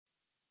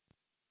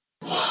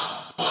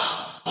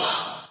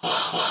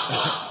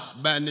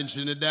band in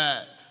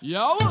Trinidad.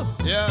 Yo.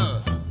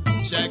 Yo.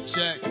 Check.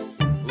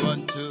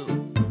 1,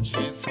 2,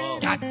 3, 4.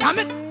 God damn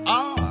it.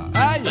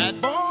 Hey.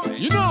 Bad boy.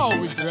 You know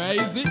we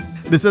crazy.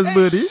 This is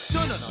Burdie.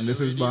 And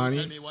this is Barney.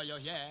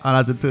 And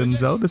as it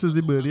turns out, this is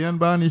the Burdie and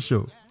Barney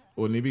show.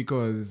 Only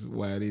because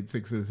Wild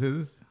 86 is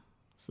his.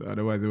 So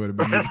otherwise it would have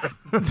been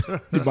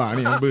the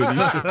Barney and Burdie.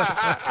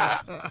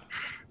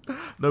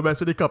 No mess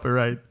with the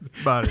copyright,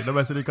 Barney. No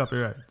mess with the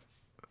copyright.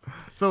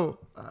 So,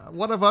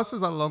 one of us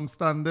is a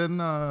long-standing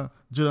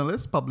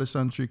journalist published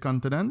on 3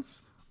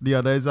 continents. The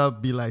other is a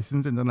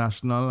B-licensed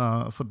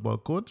international football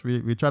coach.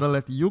 We try to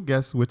let you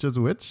guess which is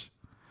which.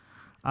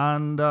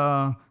 And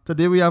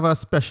today we have a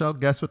special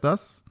guest with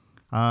us,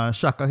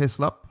 Shaka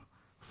Hislop,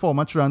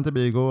 former Trinidad and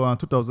Tobago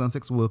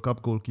 2006 World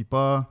Cup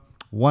goalkeeper,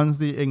 once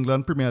the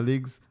England Premier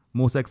League's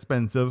most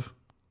expensive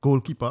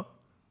goalkeeper,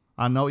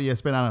 and now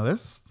ESPN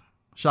analyst.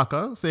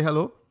 Shaka, say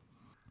hello.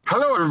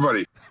 Hello,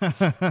 everybody.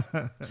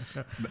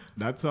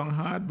 That song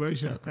hard, boy,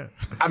 Shaka.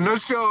 I'm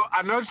not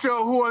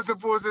sure who I'm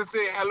supposed to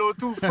say hello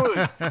to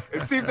first.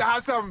 It seems to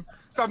have some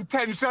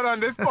tension on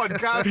this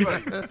podcast,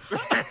 man.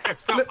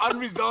 Some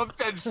unresolved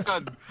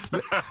tension.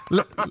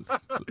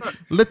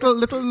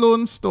 little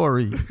lone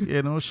story,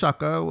 you know.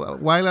 Shaka,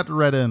 while at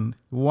Reading,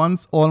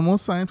 once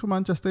almost signed for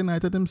Manchester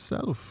United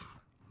himself.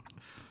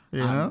 You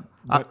know,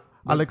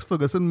 Alex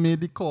Ferguson made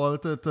the call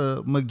to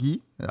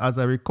McGee. As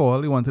I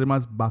recall, he wanted him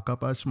as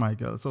backup as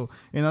Schmeichel. So,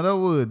 in other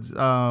words,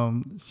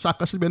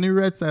 Shaka should be on the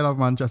red side of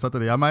Manchester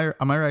today. Am I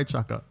right,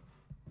 Shaka?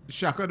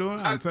 Shaka, don't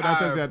answer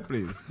that as yet,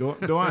 please.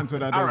 Don't answer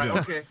that as yet.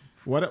 Okay.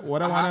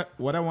 What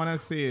I wanna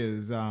say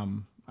is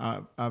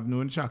I've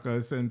known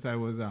Shaka since I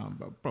was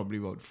probably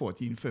about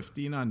 14,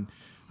 15, and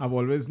I've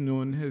always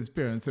known his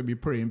parents to be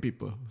praying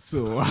people.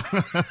 So,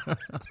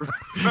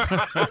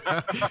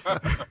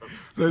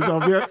 so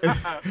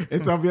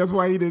it's obvious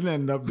why he didn't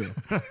end up there.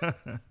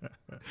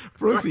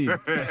 Proceed.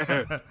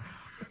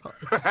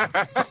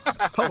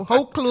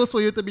 How close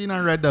were you to being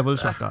a Red Devil,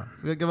 Shaka?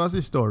 Give us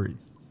the story.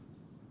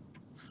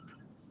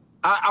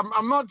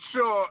 I'm not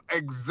sure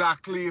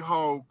exactly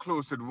how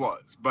close it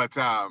was, but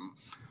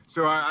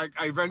so I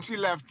eventually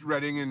left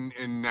Reading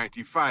in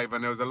 95,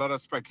 and there was a lot of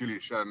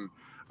speculation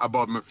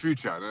about my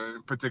future,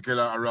 in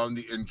particular around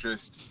the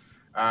interest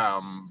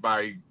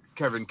by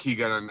Kevin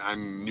Keegan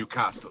and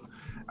Newcastle.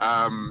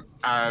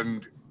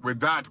 And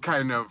with that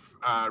kind of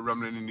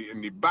rumbling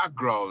in the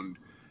background,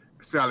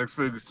 Sir Alex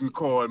Ferguson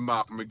called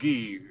Mark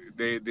McGee.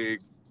 They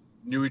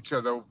knew each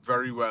other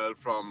very well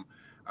from,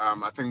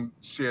 I think,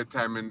 shared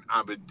time in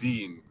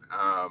Aberdeen.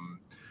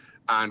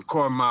 And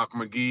called Mark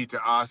McGee to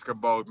ask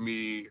about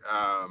me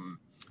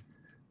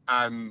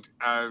and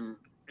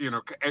you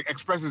know,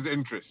 express his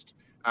interest.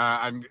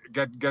 And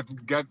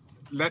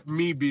let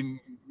me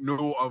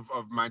know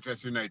of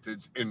Manchester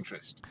United's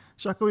interest.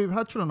 Shaka, we've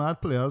had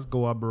Trinidad players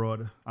go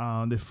abroad.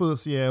 The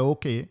first year,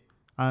 okay.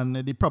 And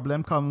the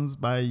problem comes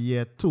by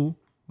year 2,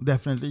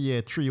 definitely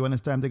year 3, when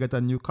it's time to get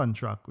a new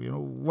contract. You know,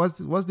 what's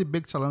the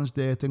big challenge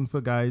there, I think, for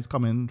guys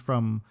coming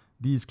from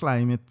these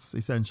climates,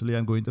 essentially,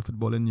 and going to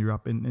football in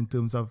Europe in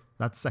terms of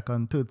that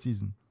second, third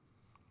season?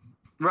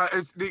 Right.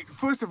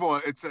 First of all,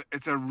 it's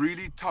a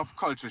really tough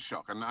culture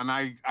shock, and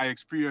I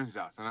experienced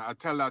that, and I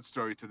tell that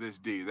story to this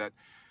day. That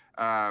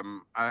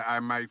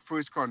my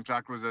first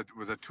contract was a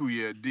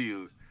 2-year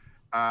deal.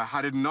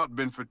 Had it not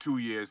been for 2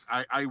 years,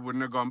 I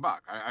wouldn't have gone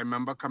back. I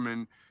remember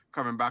coming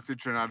back to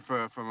Trinidad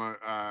for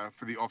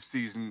the off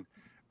season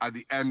at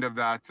the end of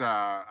that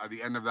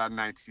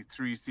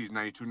 93 season,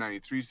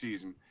 92-93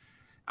 season,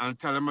 and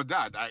telling my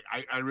dad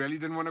I really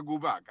didn't want to go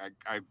back.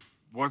 I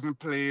wasn't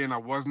playing. I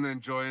wasn't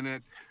enjoying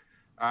it.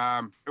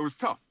 It was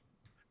tough.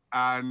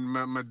 And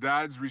my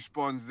dad's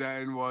response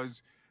then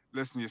was,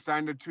 listen, you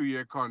signed a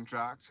 2-year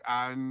contract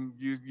and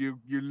you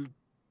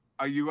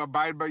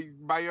abide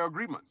by your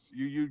agreements.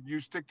 You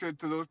stick to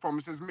those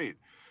promises made.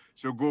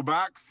 So go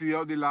back, see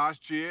out the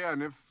last year,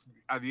 and if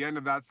at the end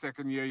of that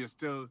second year you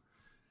still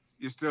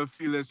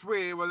feel this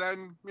way, well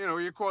then, you know,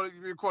 you call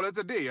it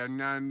a day,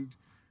 and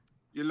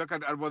you look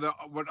at what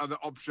other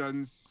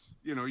options,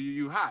 you know,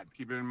 you had.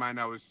 Keeping in mind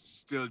I was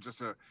still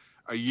just a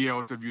year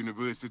out of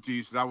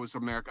university, so that was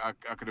something I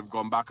could have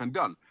gone back and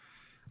done.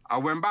 I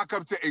went back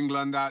up to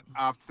England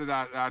after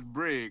that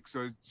break,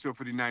 so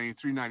for the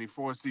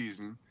 93-94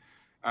 season,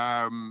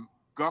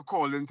 got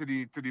called into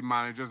the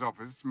manager's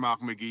office,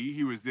 Mark McGee.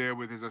 He was there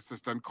with his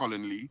assistant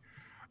Colin Lee,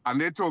 and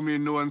they told me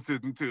in no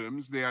uncertain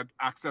terms they had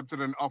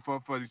accepted an offer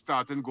for the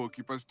starting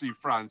goalkeeper Steve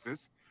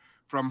Francis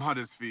from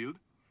Huddersfield,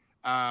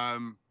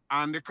 and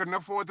they couldn't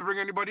afford to bring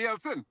anybody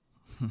else in.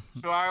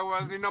 So I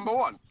was the number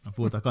one. A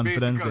vote of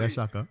confidence basically. there,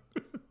 Shaka.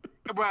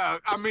 Well,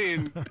 I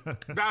mean,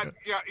 that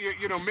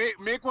you know,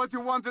 make what you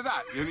want of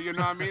that. You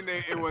know what I mean?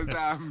 It was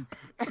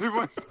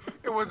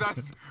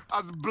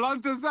as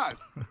blunt as that.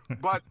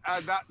 But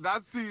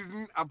that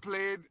season, I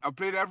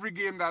played every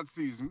game that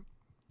season.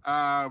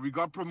 We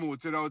got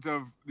promoted out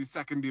of the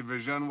second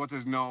division, what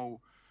is now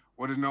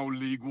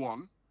League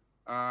One.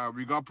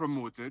 We got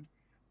promoted,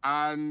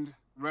 and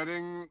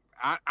Reading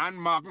and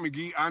Mark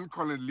McGee and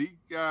Colin Lee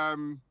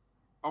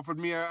offered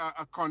me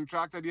a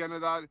contract at the end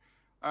of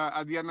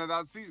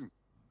that season,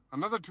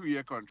 another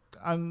 2-year contract.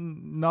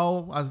 And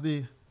now, as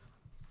the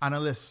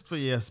analyst for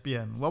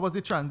ESPN, what was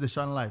the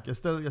transition like? You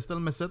still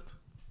miss it?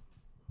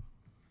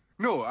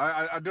 No,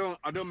 I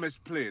don't miss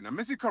playing. I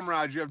miss the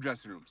camaraderie of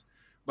dressing rooms,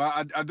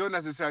 but I don't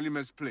necessarily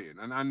miss playing.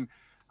 And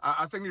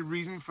I think the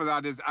reason for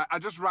that is I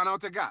just ran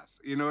out of gas.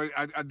 You know,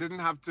 I didn't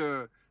have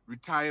to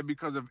retire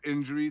because of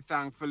injury,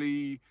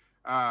 thankfully,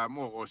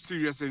 or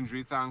serious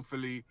injury,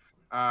 thankfully.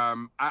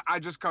 I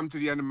just come to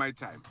the end of my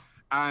time.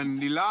 And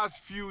the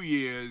last few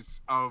years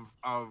of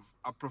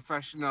a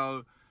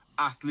professional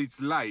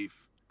athlete's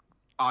life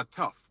are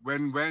tough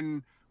when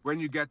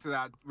you get to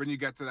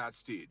that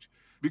stage,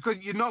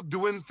 because you're not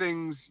doing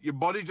things, your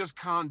body just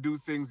can't do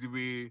things the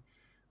way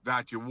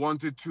that you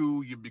wanted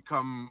to. You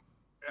become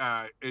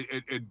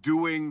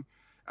doing,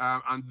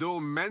 and though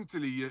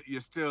mentally you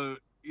still,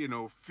 you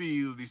know,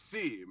 feel the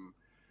same,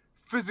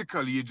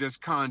 physically you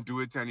just can't do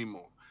it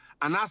anymore,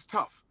 and that's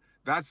tough.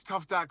 That's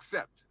tough to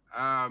accept.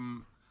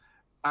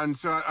 And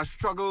so I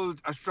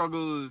struggled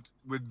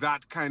with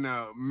that kind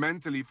of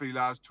mentally for the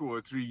last 2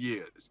 or 3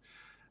 years,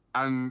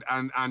 and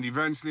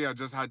eventually I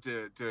just had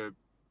to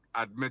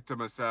admit to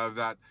myself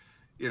that,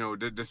 you know,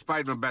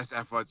 despite my best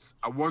efforts,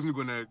 I wasn't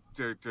going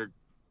to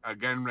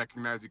again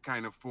recognize the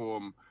kind of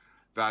form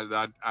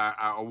that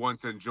I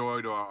once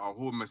enjoyed, or I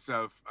hold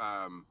myself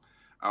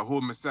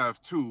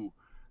to,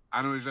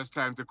 and it was just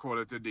time to call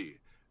it a day.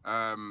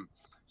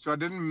 So I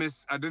didn't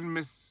miss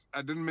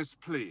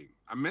playing.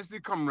 I missed the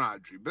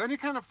camaraderie, but then you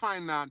kind of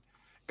find that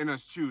in a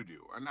studio,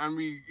 and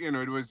we, you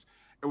know, it was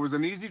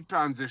an easy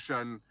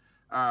transition,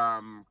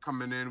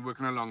 coming in,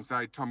 working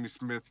alongside Tommy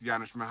Smith,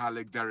 Janusz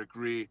Mihalik, Derek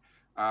Ray,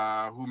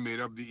 who made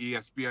up the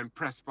ESPN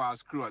press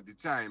pass crew at the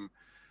time.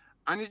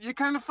 And you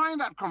kind of find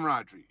that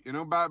camaraderie, you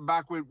know,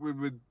 back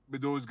with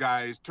those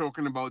guys,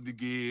 talking about the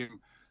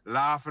game,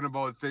 laughing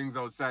about things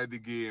outside the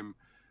game.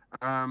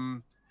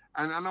 And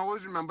I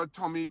always remember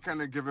Tommy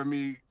kind of giving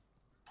me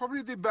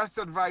probably the best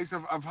advice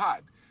I've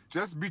had.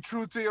 Just be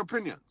true to your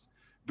opinions.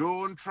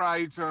 Don't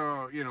try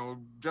to, you know,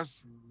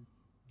 just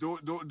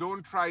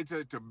don't try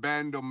to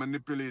bend or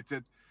manipulate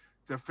it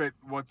to fit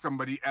what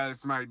somebody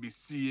else might be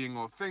seeing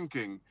or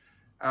thinking.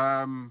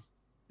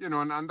 You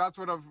know, and that's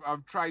what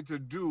I've tried to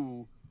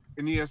do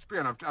in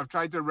ESPN. I've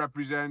tried to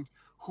represent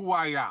who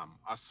I am,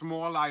 a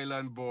small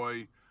island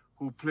boy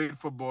who played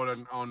football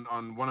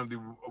on one of the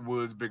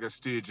world's biggest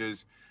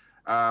stages,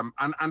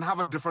 and have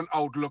a different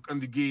outlook on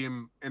the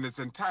game in its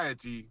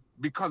entirety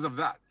because of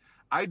that.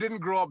 I didn't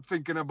grow up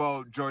thinking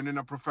about joining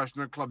a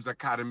professional club's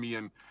academy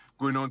and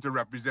going on to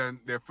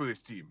represent their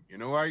first team. You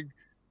know,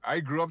 I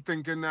grew up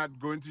thinking that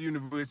going to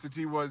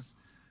university was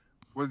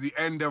the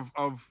end of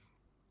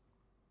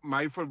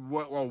my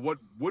what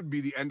would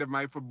be the end of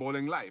my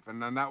footballing life, and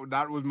then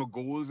that was my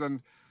goals,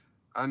 and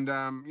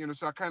you know,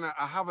 so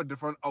I have a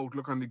different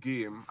outlook on the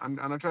game, and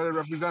I try to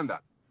represent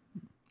that.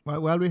 Well,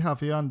 while we have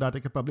you on that,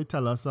 you could probably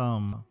tell us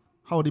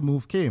how the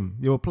move came.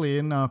 You were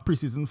playing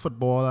preseason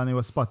football and you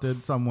were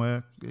spotted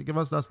somewhere. Give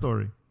us that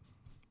story.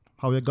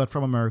 How you got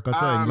from America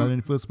to England in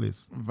the first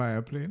place?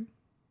 Via plane.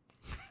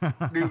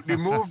 the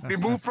move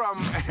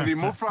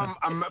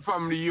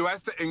from the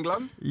US to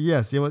England.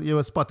 Yes, you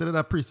were spotted at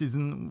a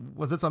preseason.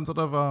 Was it some sort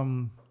of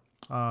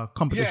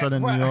competition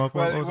in New York?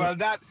 Well,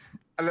 that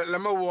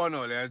let me warn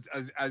all,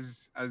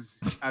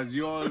 as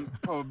you all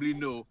probably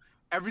know,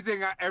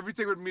 everything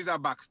with me is a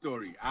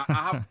backstory.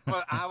 I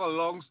have a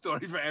long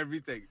story for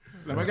everything.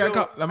 Let me get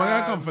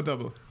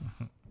comfortable.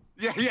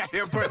 Yeah.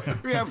 But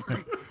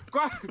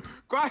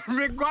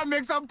go on,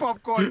 make some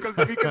popcorn, because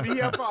we can be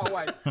here for a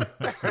while.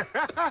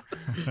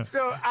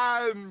 So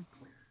I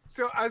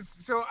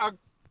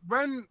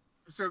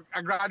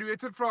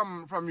graduated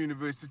from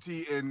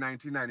university in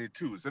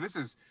 1992. So this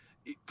is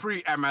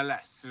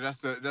pre-MLS. So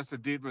that's to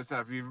date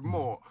myself even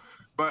more.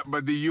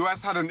 But the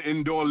US had an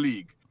indoor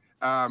league.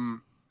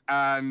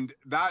 And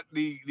that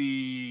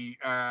the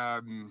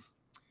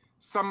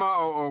summer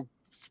or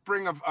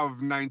spring of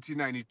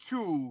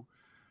 1992,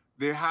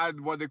 they had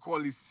what they call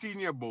the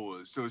Senior Bowl.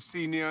 So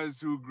seniors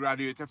who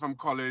graduated from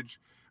college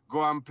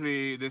go and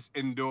play this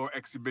indoor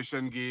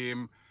exhibition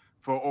game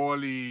for all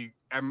the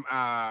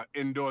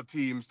indoor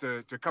teams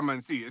to come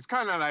and see. It's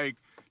kind of like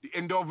the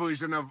indoor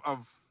version of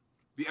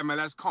the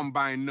MLS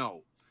Combine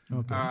now.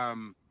 Okay.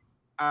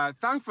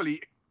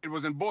 Thankfully, it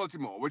was in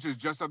Baltimore, which is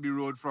just up the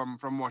road from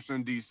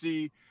Washington,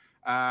 D.C.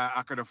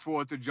 I could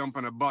afford to jump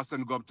on a bus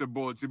and go up to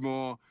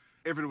Baltimore.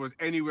 If it was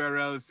anywhere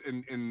else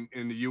in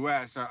the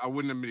U.S., I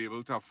wouldn't have been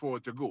able to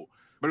afford to go.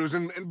 But it was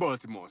in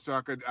Baltimore, so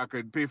I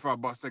could pay for a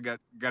bus to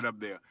get up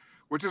there,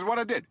 which is what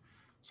I did.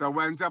 So I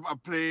went up. I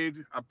played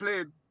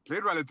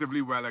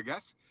relatively well, I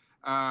guess,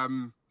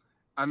 and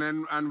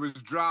was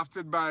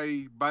drafted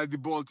by the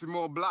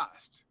Baltimore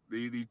Blast.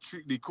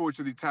 The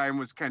coach at the time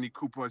was Kenny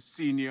Cooper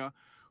Sr.,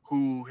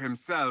 who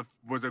himself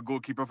was a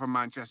goalkeeper for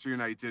Manchester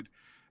United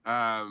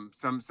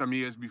some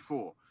years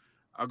before.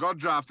 I got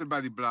drafted by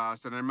the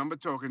Blast, and I remember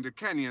talking to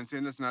Kenny and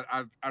saying, listen,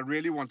 I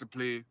really want to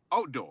play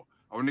outdoor.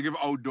 I want to give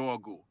outdoor a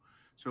go.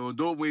 So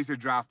don't waste a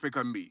draft pick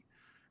on me.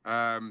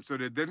 So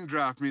they didn't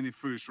draft me in the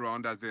first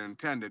round as they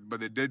intended, but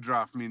they did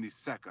draft me in the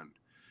second.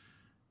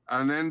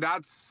 And then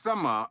that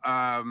summer,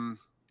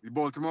 the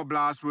Baltimore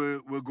Blast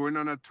were going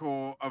on a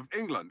tour of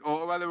England.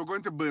 They were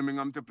going to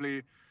Birmingham to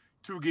play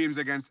 2 games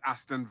against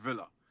Aston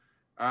Villa.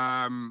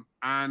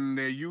 And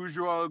their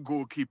usual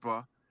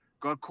goalkeeper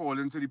got called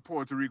into the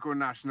Puerto Rico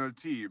national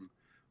team.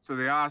 So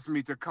they asked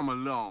me to come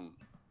along.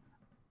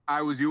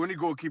 I was the only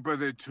goalkeeper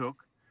they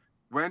took.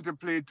 Went to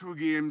play 2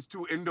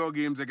 indoor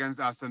games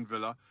against Aston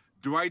Villa.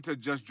 Dwight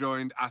had just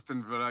joined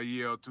Aston Villa a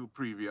year or 2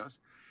 previous.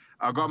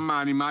 I got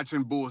man of match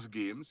in both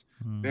games.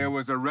 There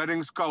was a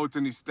Reading scout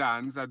in the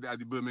stands at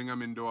the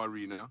Birmingham Indoor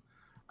Arena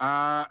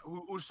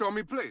who saw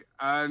me play.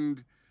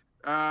 And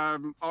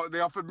they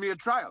offered me a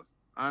trial.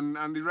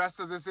 And the rest,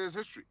 as they say, is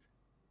history.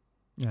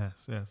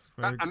 Yes.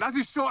 And that's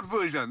the short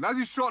version. That's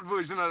the short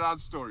version of that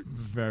story.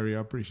 Very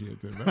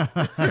appreciative.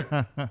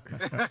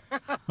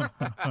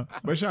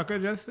 But Shaka,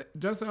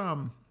 just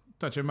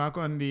touching back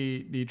on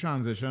the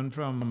transition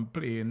from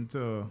playing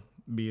to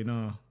being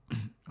a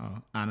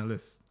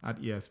analyst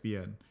at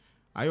ESPN.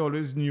 I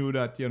always knew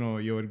that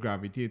you would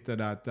gravitate to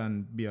that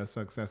and be a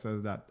success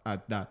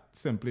at that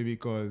simply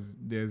because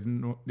there's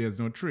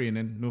no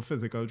training, no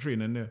physical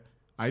training there.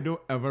 I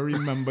don't ever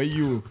remember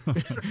you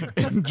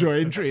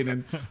enjoying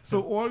training.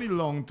 So all the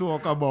long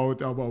talk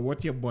about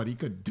what your body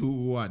could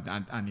do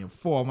and your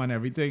form and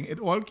everything, it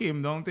all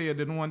came down to you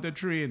didn't want to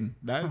train.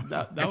 That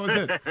was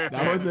it.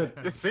 That was it.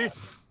 You see?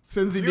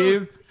 Since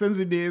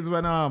the days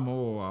when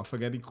I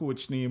forget the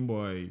coach name,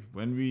 boy,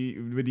 when we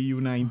with the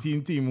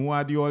U19 team who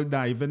had you all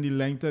diving the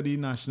length of the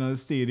national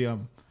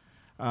stadium.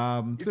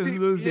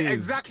 Those days.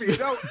 Exactly.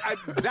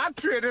 That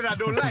training I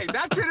don't like.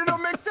 That training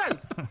don't make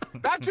sense.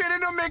 That training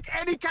don't make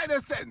any kind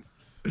of sense.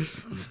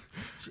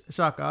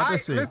 Shaka,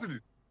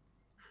 listen.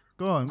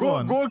 Go on.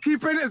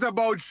 Goalkeeping is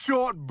about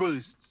short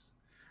bursts.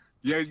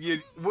 You're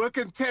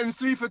working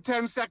tensely for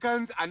 10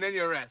 seconds and then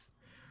you rest.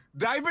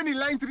 Diving the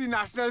length of the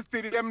national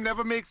stadium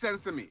never makes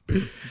sense to me.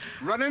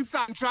 Running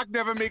sand track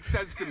never makes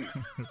sense to me.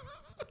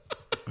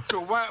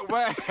 So what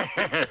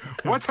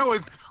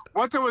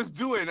I was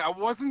doing, I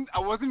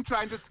wasn't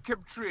trying to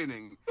skip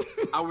training.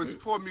 I was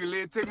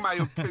formulating my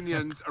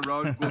opinions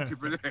around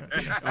goalkeeping.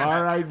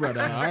 All right,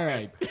 brother. All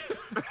right.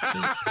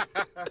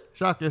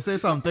 Shaq, you say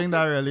something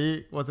that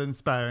really was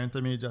inspiring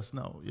to me just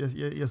now.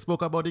 You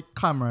spoke about the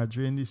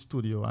camaraderie in the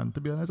studio, and to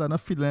be honest, I'm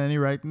not feeling any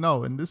right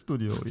now in the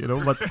studio,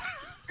 but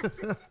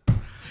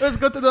it's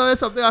good to know there's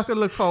something I can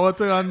look forward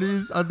to on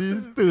these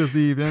Thursday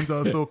evenings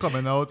or so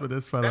coming out with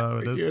this fella.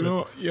 Listen.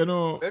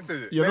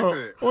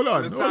 Hold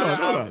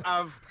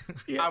on.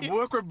 I've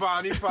worked with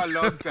Barney for a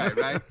long time,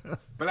 right?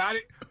 But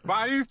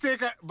Barney's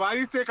take a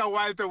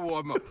while to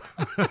warm up.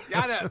 You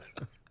gotta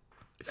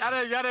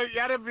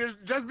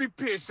just be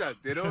patient,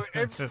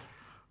 If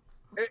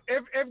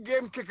the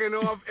game kicking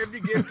off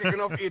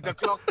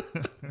 8:00,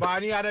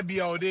 Barney had to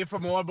be out there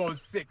from about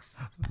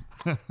 6.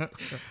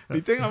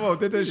 The thing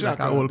about it is,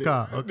 Shaka, like an old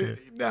car. Okay.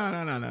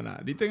 No.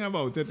 The thing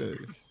about it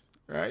is,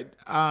 right?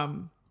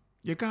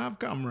 You can't have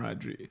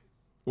camaraderie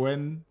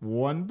when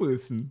one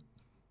person,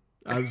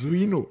 as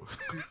we know,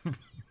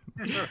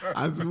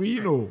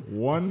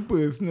 one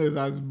person is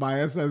as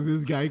biased as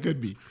this guy could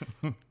be,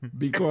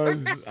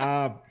 because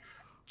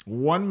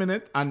 1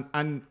 minute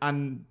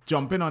and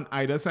jumping on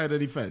either side of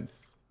the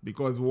fence,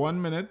 because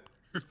 1 minute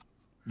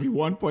we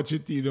want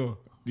Pochettino,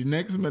 the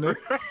next minute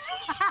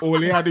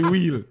Ole at the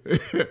wheel.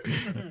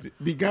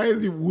 The guy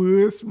is the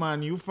worst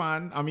Man U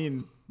fan. I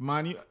mean,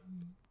 Man U,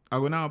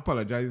 I'm going to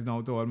apologize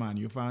now to all Man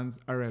U fans.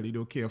 I really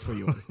don't care for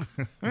you.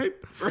 Right?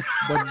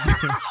 But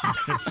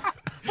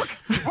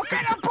what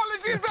kind of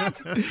apology is that?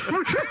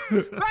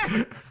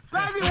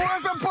 That's the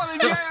worst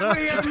apology I ever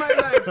heard in my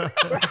life.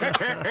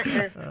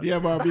 Yeah,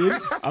 but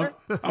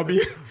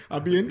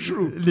I'm being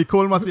true.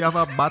 Nicole must have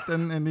a bat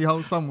in the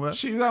house somewhere.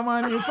 She's a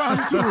Man U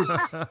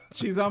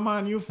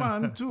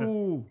fan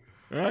too.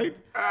 Right?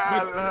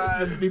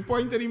 But the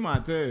point of the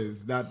matter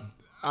is that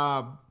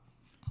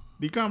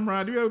the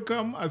camaraderie will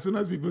come as soon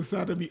as people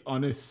start to be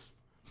honest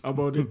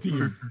about the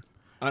team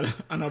and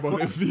about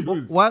the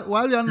views.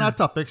 While you're on that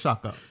topic,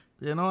 Shaka,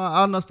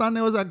 I understand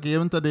there was a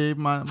game today,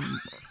 man.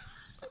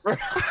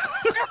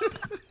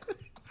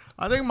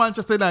 I think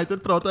Manchester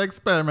United put out an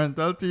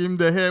experimental team.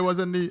 The hair was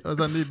on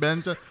the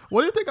bench.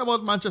 What do you think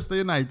about Manchester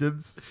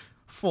United's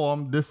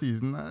form this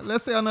season?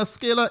 Let's say on a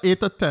scale of 8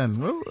 to 10.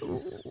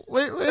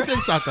 What do you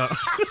think, Shaka?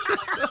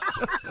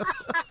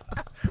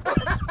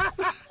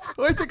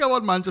 What do you think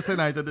about Manchester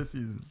United this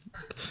season?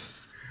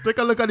 Take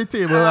a look at the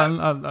table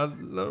and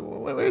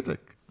what do you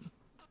think?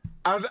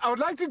 I would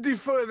like to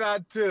defer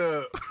that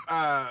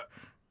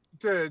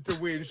to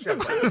Wayne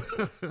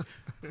Shaka.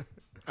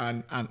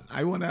 And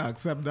I want to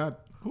accept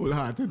that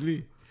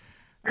wholeheartedly.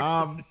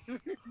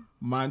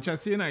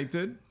 Manchester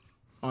United,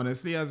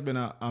 honestly, has been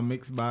a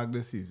mixed bag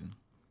this season.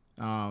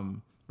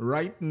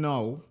 Right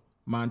now,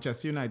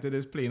 Manchester United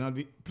is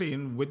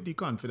playing with the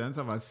confidence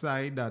of a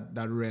side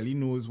that really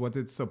knows what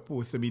it's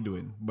supposed to be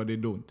doing, but they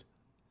don't.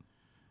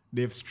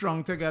 they've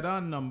strung together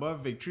a number of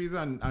victories,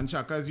 and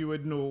Shaka, as you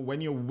would know,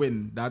 when you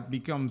win, that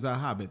becomes a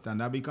habit and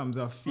that becomes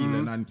a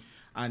feeling.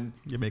 And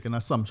you're making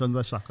assumptions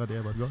of Shaka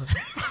there, but go ahead.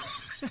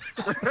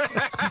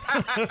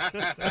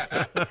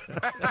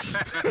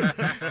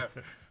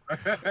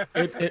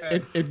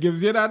 it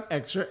gives you that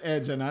extra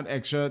edge and that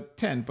extra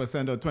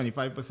 10% or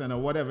 25% or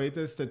whatever it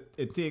is that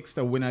it takes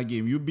to win a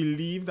game. You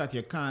believe that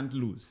you can't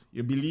lose.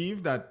 You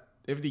believe that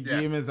if the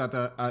game is at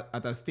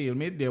a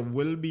stalemate, there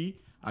will be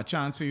a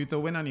chance for you to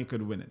win and you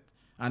could win it.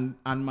 And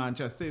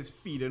Manchester is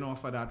feeding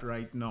off of that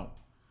right now.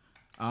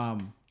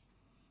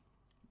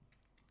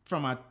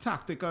 From a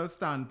tactical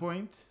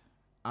standpoint,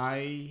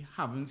 I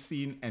haven't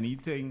seen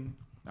anything.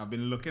 I've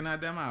been looking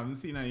at them. I haven't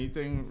seen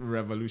anything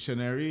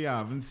revolutionary. I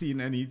haven't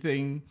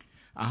seen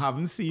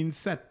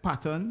set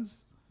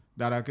patterns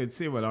that I could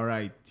say, well, all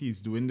right,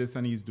 he's doing this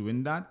and he's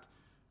doing that.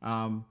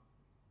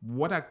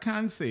 What I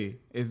can say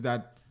is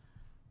that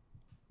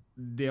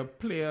their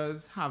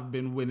players have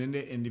been winning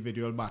their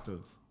individual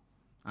battles.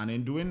 And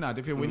in doing that,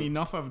 if you win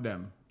enough of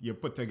them, you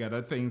put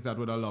together things that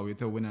would allow you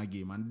to win a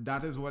game. And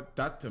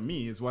that to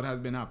me is what has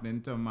been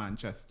happening to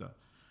Manchester.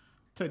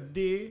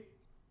 Today,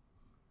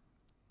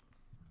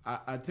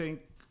 I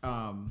think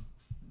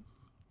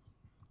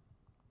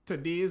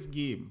today's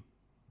game,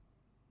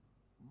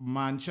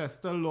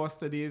 Manchester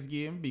lost today's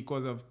game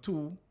because of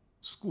two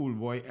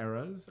schoolboy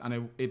errors.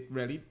 And it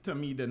really, to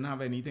me, didn't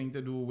have anything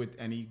to do with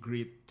any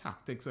great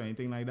tactics or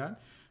anything like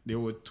that. There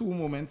were two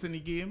moments in the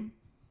game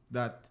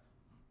that...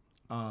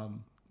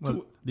 the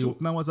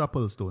opener was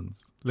Apple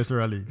Stones,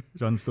 literally,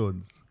 John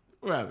Stones.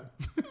 Well,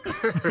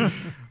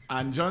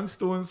 and John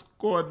Stones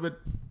scored with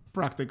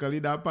practically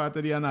that part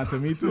of the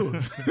anatomy too.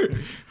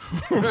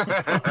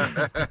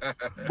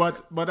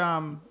 but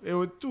it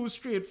were two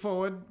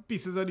straightforward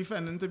pieces of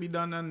defending to be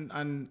done,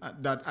 and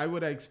that I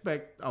would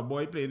expect a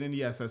boy playing in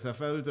the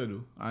SSFL to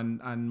do,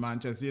 and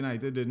Manchester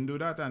United didn't do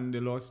that, and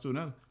they lost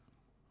 2-0.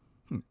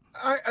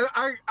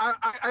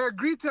 I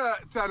agree to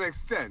an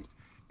extent.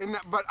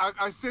 But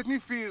I certainly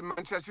feel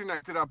Manchester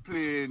United are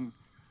playing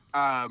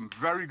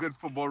very good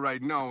football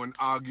right now, and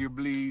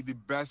arguably the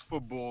best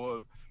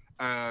football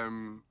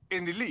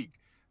in the league.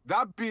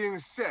 That being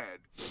said,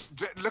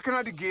 looking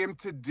at the game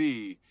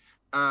today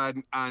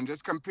and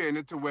just comparing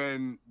it to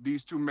when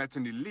these two met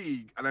in the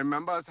league, and I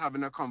remember us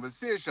having a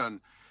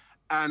conversation,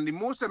 and the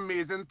most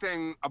amazing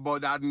thing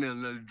about that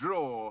 0-0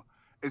 draw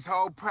is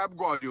how Pep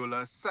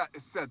Guardiola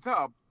set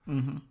up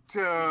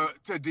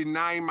to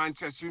deny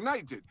Manchester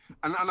United,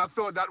 and I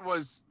thought that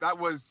was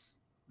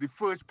the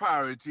first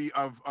priority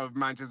of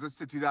Manchester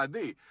City that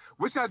day,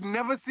 which I'd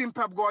never seen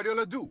Pep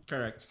Guardiola do.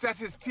 Correct. Set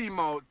his team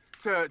out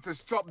to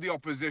stop the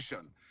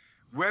opposition,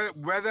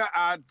 whether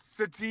at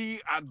City,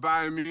 at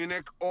Bayern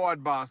Munich, or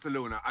at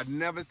Barcelona. I'd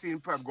never seen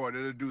Pep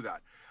Guardiola do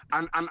that,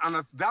 and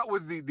that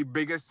was the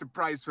biggest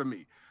surprise for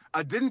me.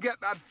 I didn't get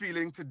that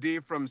feeling today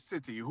from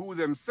City, who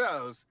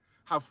themselves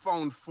have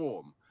found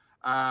form.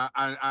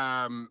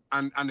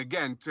 And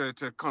again,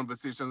 to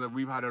conversations that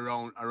we've had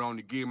around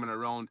the game and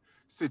around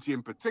City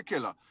in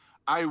particular,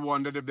 I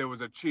wondered if there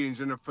was a change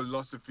in the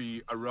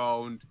philosophy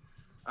around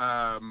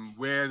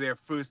where their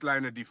first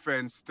line of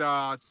defense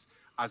starts,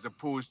 as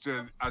opposed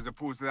to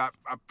that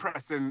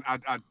pressing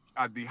at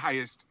the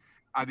highest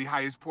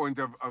point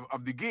of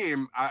the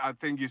game. I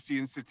think you're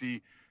seeing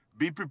City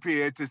be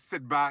prepared to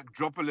sit back,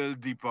 drop a little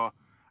deeper,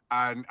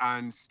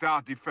 and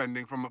start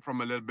defending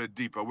from a little bit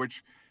deeper,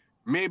 which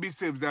maybe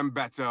serves them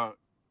better,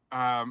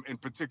 in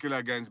particular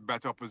against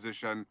better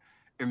opposition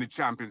in the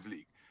Champions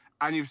League.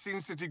 And you've seen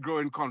City grow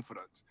in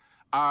confidence.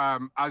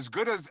 As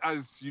good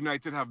as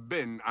United have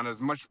been, and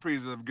as much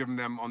praise as I've given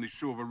them on the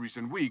show over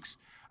recent weeks,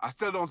 I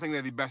still don't think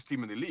they're the best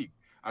team in the league.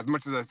 As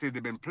much as I say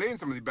they've been playing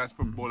some of the best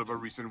football over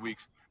recent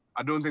weeks,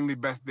 I don't think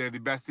they're the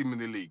best team in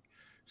the league.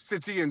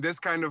 City in this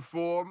kind of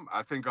form,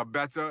 I think, are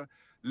better.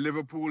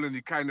 Liverpool in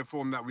the kind of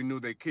form that we know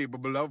they're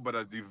capable of, but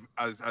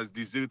has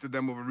deserted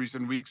them over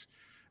recent weeks.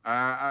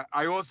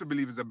 I also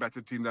believe is a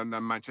better team than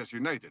Manchester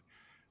United.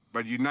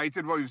 But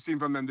United, what we've seen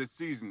from them this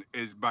season,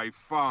 is by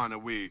far and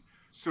away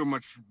so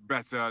much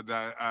better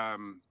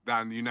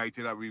than the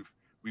United that we've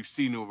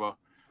seen over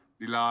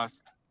the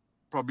last,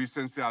 probably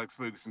since Alex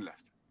Ferguson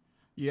left.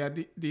 Yeah,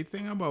 the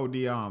thing about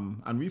the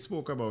and we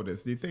spoke about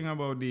this, the thing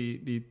about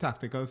the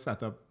tactical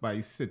setup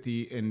by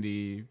City in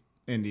the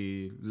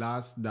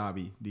last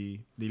derby, the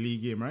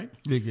league game, right?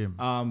 League game.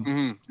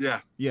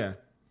 Yeah.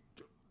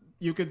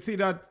 You could see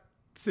that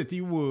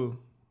City were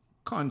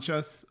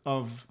conscious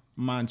of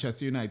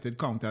Manchester United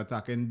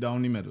counter-attacking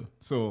down the middle.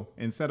 So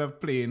instead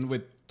of playing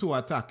with two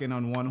attacking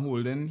and one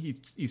holding,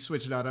 he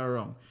switched that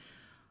around.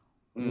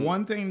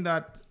 One thing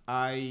that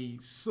I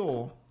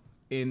saw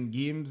in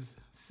games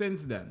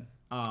since then,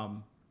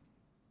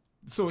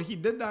 so he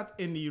did that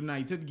in the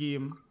United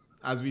game,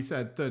 as we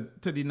said,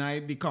 to deny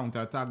the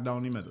counter-attack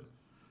down the middle.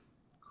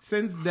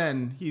 Since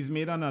then, he's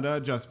made another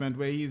adjustment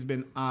where he's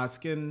been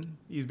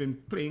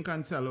playing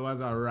Cancelo as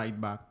a right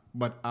back,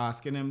 but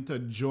asking him to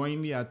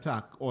join the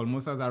attack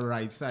almost as a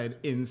right side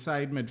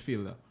inside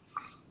midfielder.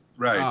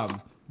 Right.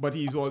 but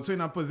he's also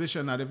in a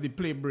position that if the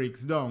play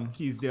breaks down,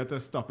 he's there to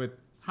stop it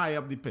high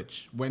up the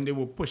pitch when they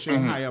were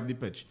pushing high up the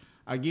pitch.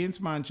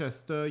 Against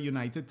Manchester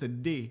United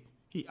today,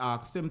 he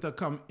asked him to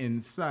come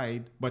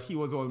inside, but he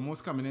was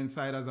almost coming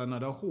inside as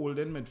another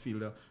holding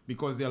midfielder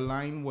because their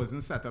line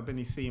wasn't set up in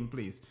the same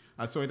place.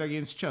 I saw it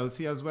against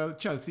Chelsea as well.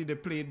 Chelsea, they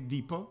played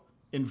deeper,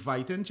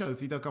 inviting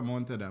Chelsea to come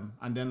on to them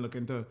and then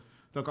looking to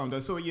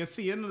counter. So you're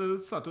seeing little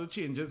subtle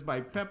changes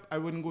by Pep. I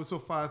wouldn't go so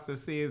far as to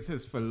say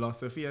his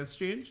philosophy has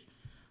changed.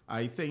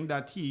 I think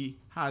that he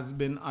has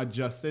been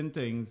adjusting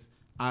things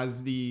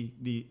as the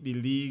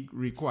league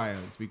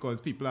requires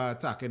because people are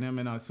attacking him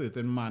in a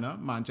certain manner.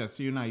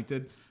 Manchester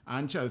United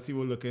and Chelsea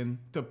were looking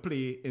to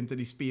play into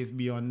the space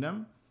beyond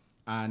them,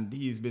 and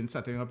he's been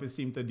setting up his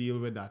team to deal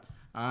with that.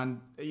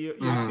 And you're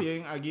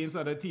seeing against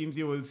other teams,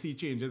 you will see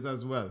changes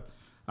as well.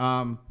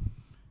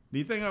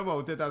 The thing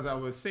about it, as I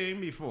was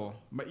saying before,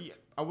 but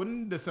I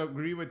wouldn't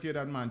disagree with you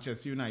that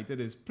Manchester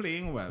United is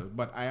playing well,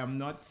 but I am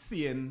not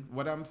seeing,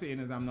 what I'm saying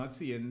is I'm not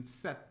seeing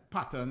set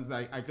patterns.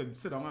 Like I could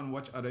sit down and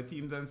watch other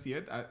teams and see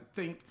it. I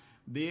think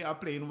they are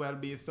playing well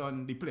based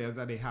on the players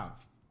that they have.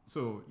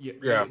 So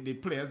the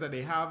players that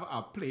they have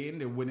are playing,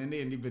 they're winning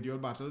the individual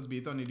battles, be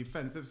it on the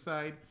defensive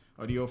side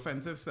or the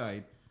offensive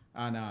side.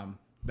 And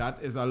that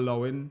is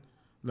allowing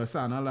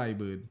Lasana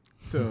Leibird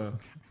to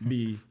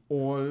be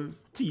all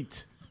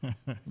teeth.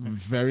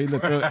 Very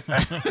little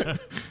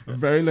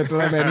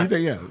of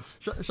anything else.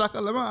 Shaka,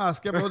 let me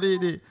ask you about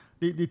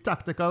the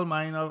tactical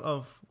mind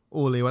of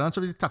Ole. Well, not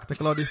sure the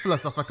tactical or the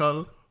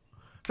philosophical.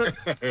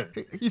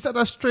 He said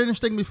a strange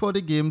thing before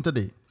the game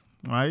today,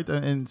 right?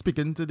 And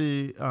speaking to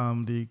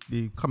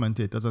the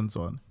commentators and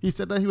so on, he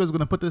said that he was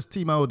going to put his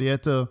team out there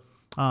to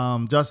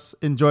just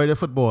enjoy the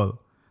football.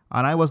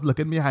 And I was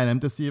looking behind him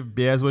to see if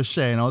bears were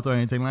sharing out or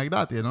anything like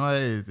that. You know,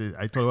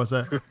 I thought it was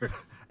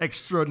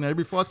extraordinary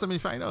before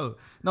semi-final.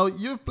 Now,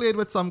 you've played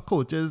with some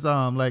coaches,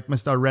 like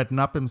Mr.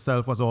 Redknapp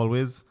himself was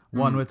always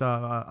one with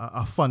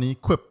a funny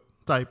quip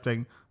type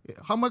thing.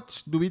 How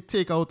much do we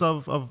take out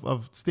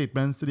of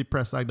statements to the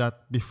press like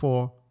that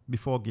before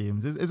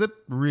games? Is it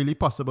really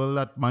possible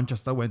that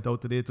Manchester went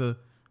out today to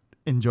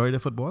enjoy the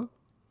football?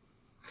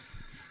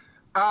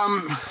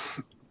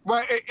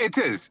 Well, it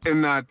is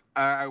in that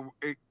I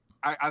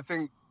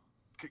think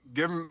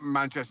given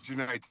Manchester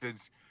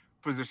United's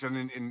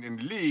position in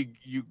the league,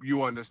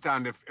 you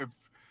understand if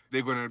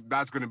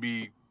that's gonna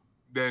be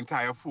their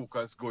entire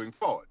focus going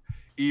forward.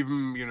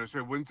 Even so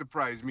it wouldn't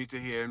surprise me to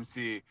hear him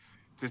say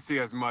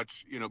as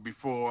much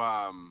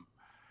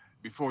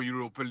before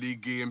Europa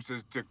League games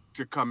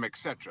to come,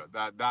 etc.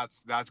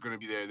 That's going to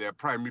be their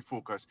primary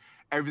focus.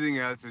 Everything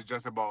else is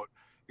just about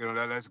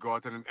let's go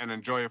out and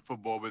enjoy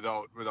football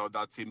without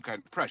that same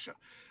kind of pressure.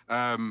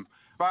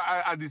 But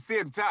at the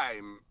same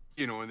time,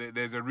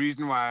 there's a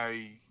reason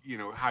why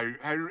Harry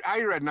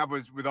Redknapp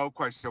was without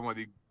question one of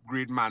the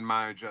great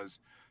managers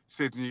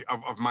certainly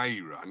of my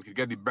era and could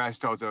get the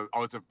best out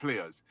of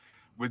players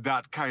with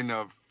that kind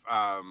of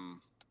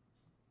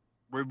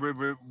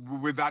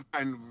with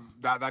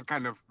that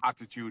kind of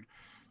attitude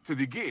to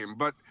the game.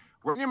 But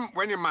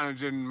when you're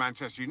managing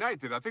Manchester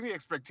United, I think the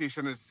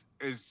expectation is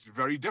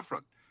very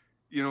different.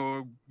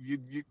 You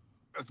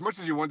as much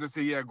as you want to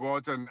say, yeah, go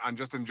out and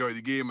just enjoy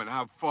the game and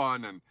have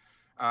fun,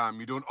 and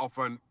you don't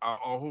offer a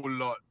whole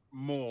lot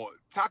more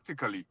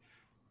tactically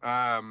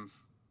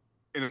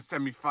in a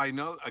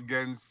semi-final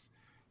against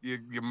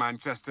your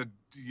Manchester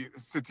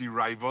City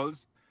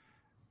rivals.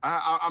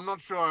 I'm not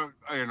sure,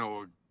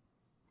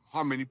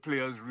 how many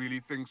players really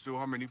think so,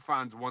 how many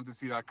fans want to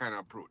see that kind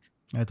of approach.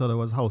 I thought it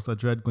was House of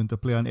Dread going to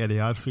play on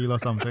Etihad Field or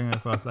something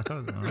for a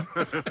second.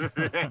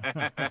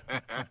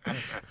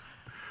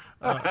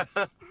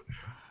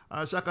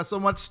 Shaka, so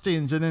much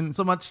changing and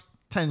so much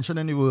tension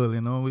in the world,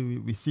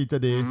 we see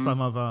today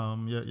some of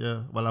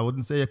well, I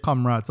wouldn't say your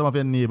comrades, some of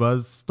your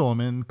neighbors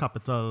storming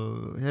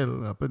Capitol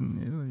Hill up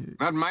in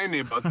not my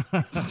neighbors.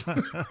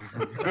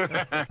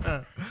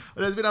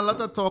 There's been a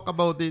lot of talk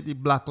about the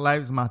Black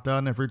Lives Matter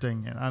and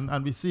everything,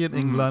 and we see in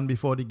England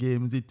before the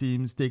games the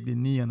teams take the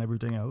knee and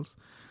everything else,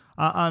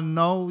 and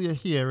now you're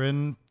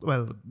hearing,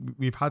 well,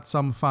 we've had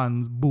some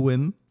fans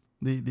booing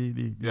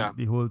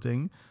the whole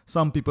thing.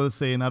 Some people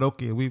saying that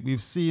okay,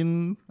 we've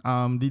seen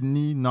the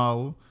knee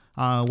now.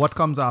 What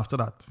comes after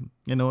that?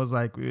 It's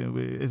like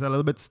it's a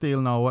little bit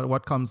stale now.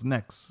 What comes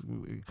next?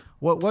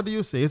 What do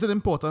you say? Is it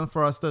important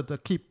for us to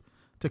keep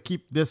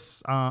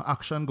this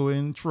action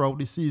going throughout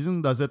the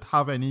season? Does it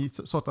have any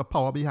sort of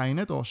power behind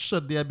it, or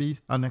should there be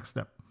a next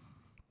step?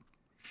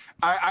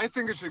 I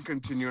think it should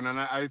continue, and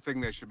I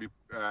think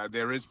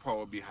there is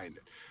power behind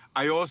it.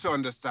 I also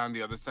understand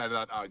the other side of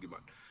that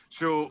argument.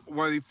 So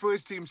one of the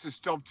first teams to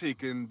stop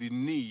taking the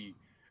knee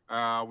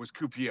was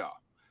QPR.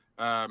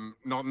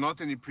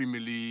 Not in the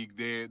Premier League,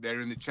 they're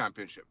in the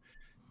Championship.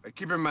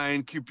 Keep in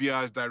mind,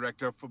 QPR's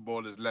director of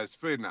football is Les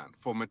Ferdinand,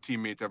 former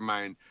teammate of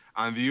mine,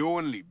 and the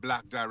only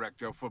black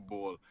director of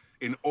football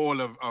in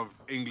all of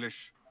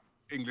English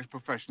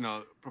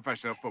professional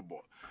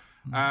football.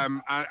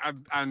 And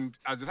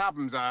as it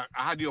happens, I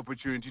had the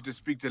opportunity to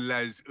speak to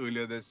Les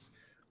earlier this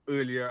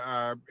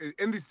earlier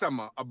in the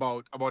summer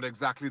about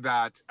exactly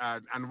that,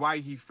 and why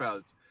he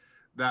felt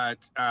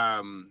that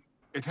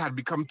it had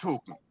become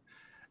token.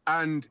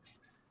 And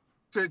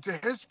to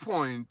his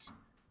point,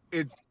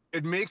 it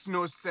it makes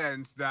no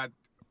sense that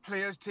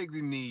players take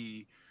the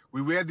knee,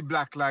 we wear the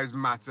Black Lives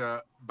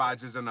Matter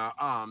badges on our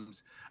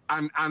arms,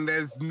 and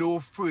there's no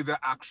further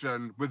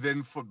action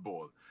within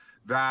football.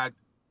 That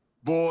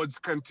boards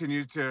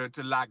continue to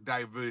lack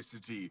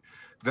diversity,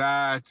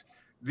 that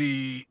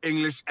the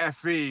English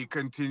FA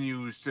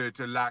continues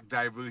to lack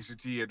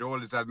diversity at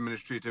all its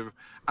administrative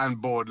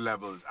and board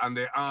levels, and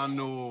there are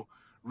no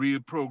real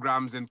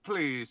programs in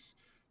place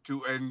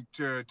to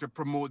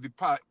promote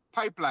the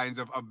pipelines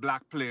of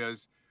black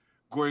players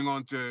going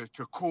on to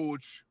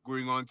coach,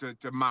 going on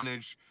to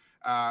manage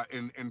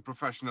in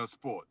professional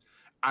sport.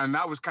 And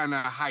that was kind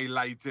of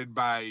highlighted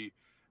by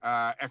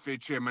FA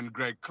Chairman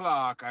Greg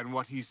Clark and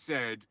what he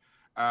said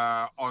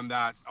on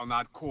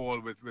that call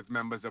with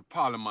members of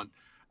Parliament.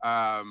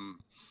 That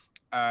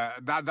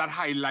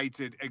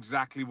highlighted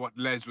exactly what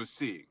Les was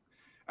saying.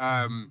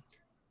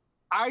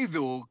 I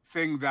though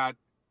think that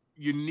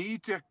you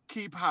need to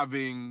keep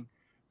having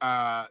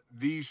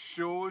these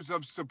shows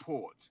of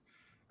support.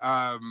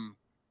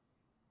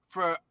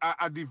 For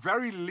at the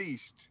very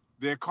least,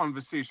 they're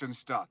conversation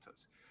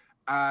starters.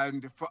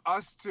 And for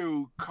us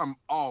to come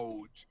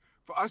out,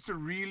 for us to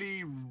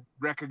really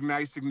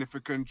recognize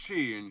significant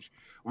change,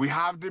 we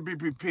have to be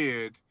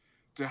prepared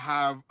to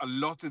have a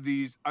lot of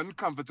these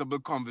uncomfortable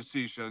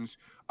conversations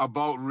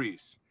about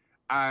race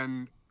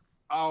and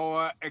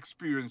our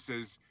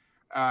experiences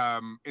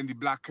in the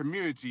black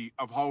community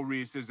of how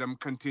racism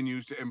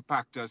continues to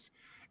impact us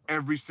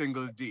every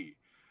single day.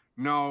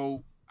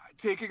 Now,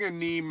 taking a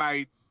knee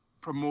might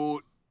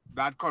promote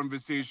that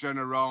conversation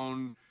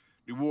around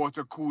the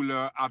water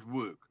cooler at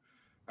work,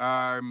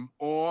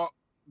 or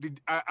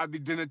at the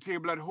dinner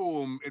table at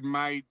home. It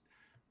might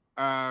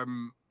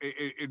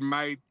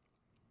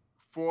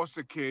force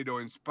a kid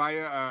or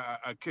inspire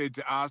a kid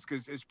to ask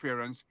his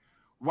parents,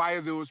 why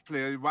are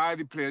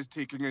the players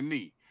taking a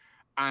knee?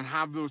 And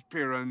have those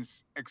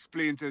parents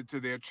explain to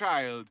their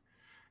child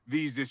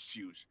these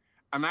issues.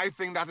 And I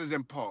think that is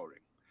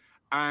empowering.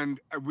 And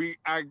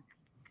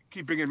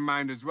keeping in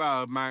mind as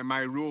well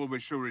my role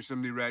with Show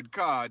Racism the Red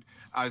Card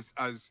as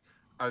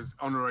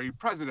honorary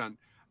president,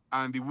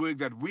 and the work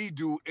that we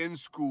do in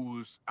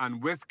schools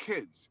and with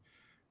kids.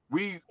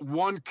 We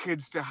want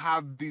kids to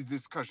have these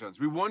discussions.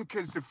 We want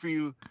kids to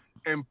feel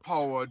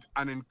empowered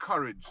and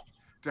encouraged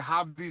to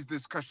have these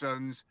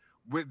discussions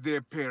with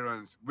their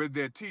parents, with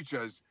their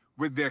teachers,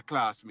 with their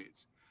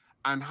classmates.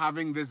 And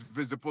having this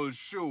visible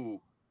show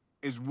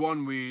is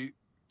one way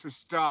to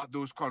start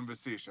those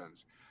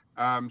conversations.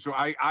 So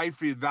I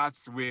feel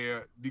that's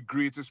where the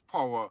greatest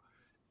power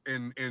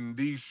in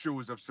these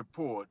shows of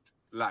support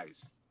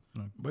lies.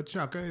 But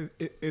Shaka,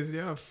 is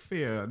there a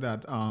fear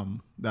that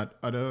that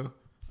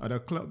other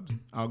clubs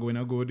are going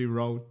to go the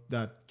route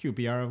that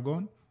QPR have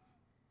gone?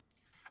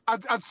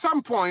 At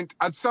some point,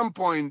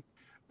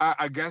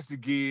 I guess the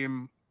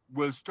game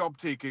will stop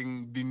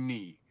taking the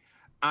knee,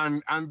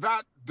 and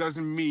that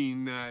doesn't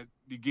mean that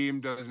the game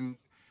doesn't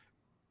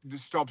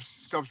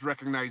stops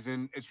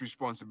recognizing its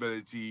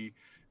responsibility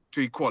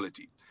to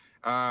equality.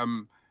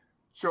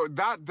 So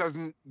that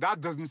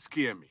doesn't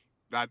scare me.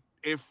 That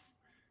if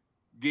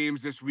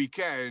games this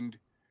weekend,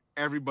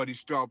 everybody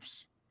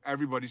stops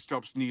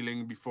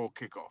kneeling before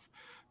kickoff.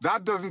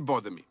 That doesn't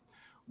bother me.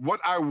 What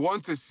I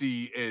want to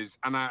see is,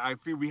 and I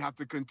feel we have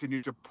to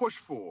continue to push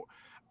for,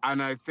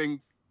 and I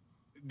think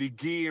the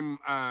game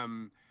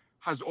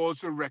has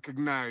also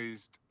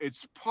recognized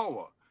its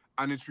power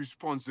and its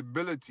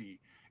responsibility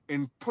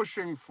in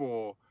pushing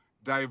for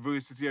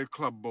diversity at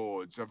club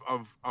boards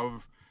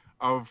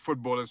of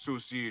football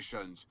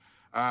associations.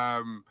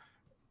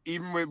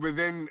 Even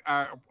within,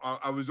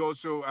 I was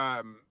also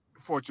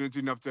fortunate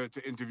enough to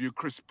interview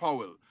Chris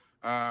Powell,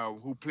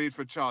 who played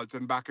for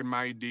Charlton back in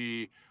my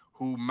day,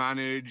 who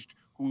managed,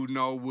 who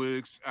now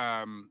works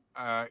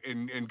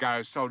in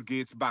Gareth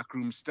Southgate's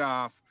backroom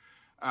staff,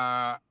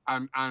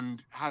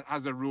 and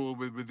has a role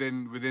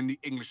within the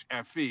English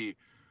FA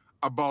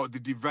about the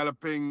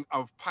developing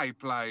of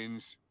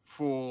pipelines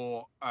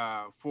for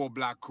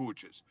black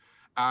coaches.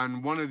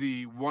 And one of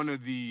the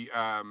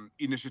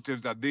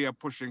initiatives that they are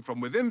pushing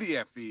from within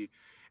the FA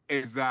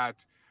is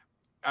that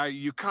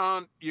you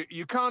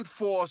can't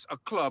force a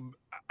club,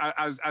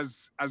 as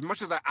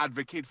much as I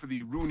advocate for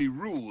the Rooney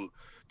Rule.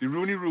 The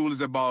Rooney Rule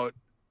is about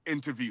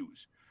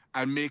interviews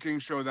and making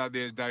sure that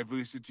there's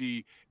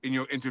diversity in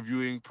your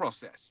interviewing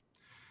process.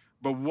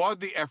 But what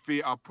the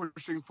FA are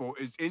pushing for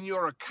is in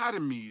your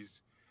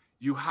academies,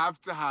 you have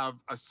to have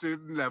a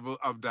certain level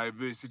of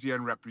diversity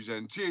and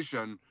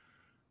representation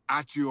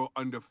at your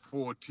under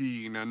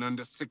 14 and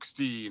under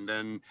 16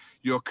 and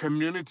your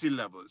community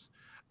levels.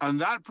 And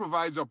that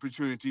provides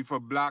opportunity for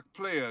black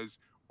players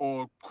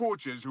or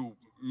coaches who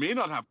may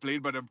not have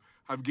played but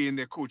have gained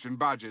their coaching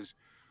badges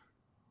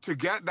to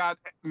get that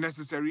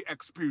necessary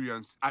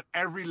experience at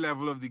every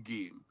level of the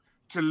game,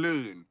 to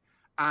learn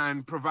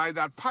and provide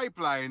that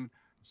pipeline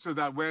so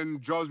that when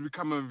jobs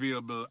become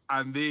available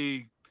and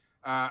they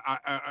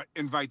are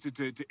invited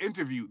to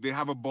interview, they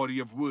have a body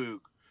of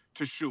work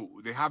to show.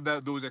 They have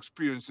those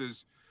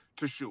experiences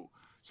to show.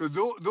 So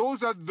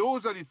those are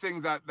the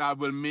things that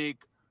will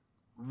make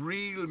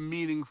real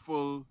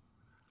meaningful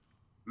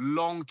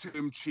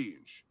long-term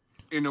change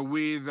in a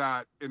way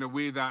that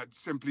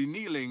simply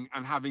kneeling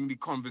and having the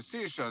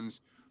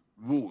conversations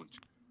won't.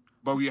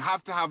 But we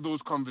have to have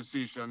those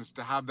conversations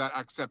to have that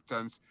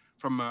acceptance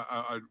from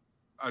a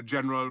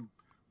general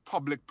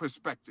public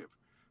perspective.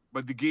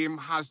 But the game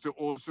has to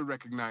also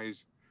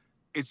recognize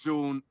its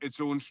own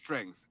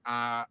strength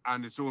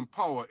and its own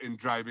power in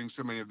driving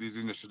so many of these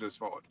initiatives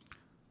forward.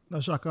 Now,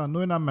 Shaka, I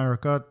know in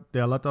America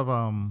there are a lot of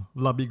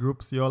lobby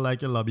groups. You're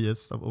like a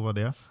lobbyist over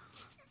there.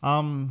 I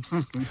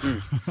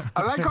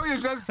like how you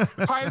just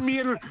find me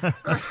in.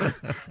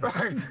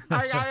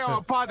 I am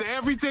a part of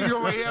everything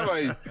over here,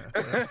 man.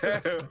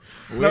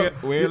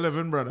 Where you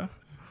living, brother?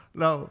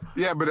 No.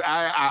 Yeah, but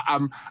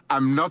I'm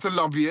not a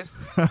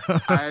lobbyist.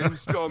 I am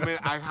storming.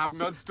 I have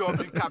not stormed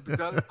the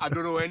Capitol. I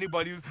don't know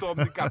anybody who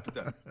stormed the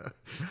Capitol.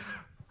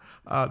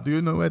 Do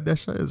you know where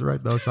Desha is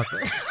right now, Shaka?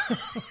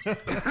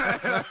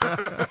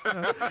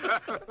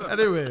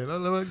 Anyway,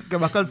 let's get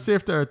back on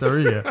safe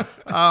territory here.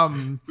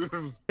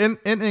 In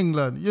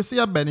England, you see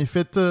a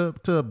benefit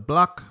to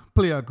black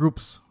player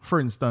groups,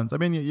 for instance. I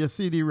mean, you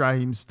see the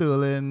Raheem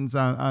Sterlings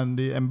and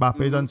the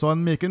Mbappes and so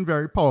on making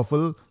very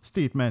powerful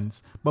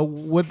statements. But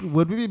would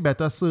we be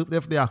better served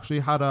if they actually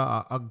had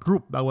a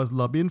group that was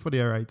lobbying for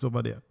their rights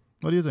over there?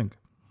 What do you think?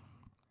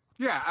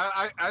 Yeah,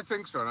 I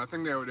think so. And I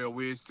think there are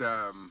ways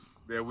to...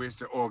 There are ways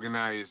to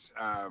organize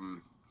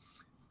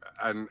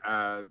and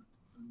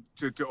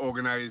to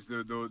organize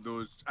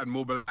those and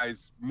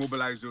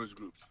mobilize those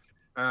groups.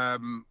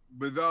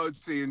 Without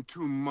saying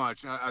too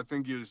much, I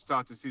think you'll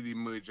start to see the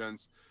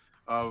emergence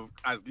of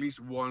at least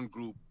one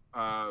group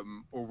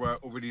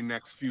over the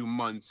next few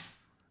months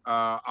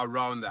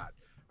around that.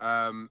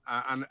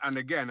 And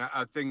again,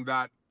 I think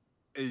that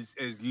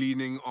is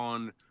leaning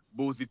on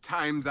both the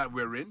times that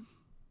we're in,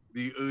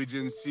 the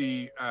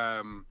urgency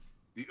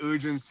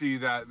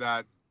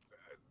that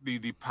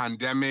the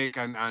pandemic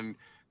and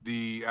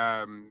the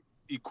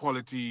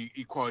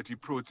equality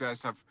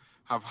protests have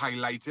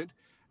highlighted,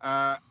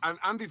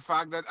 and the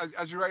fact that,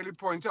 as you rightly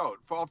point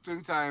out, for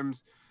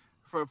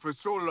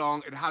so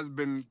long it has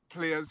been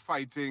players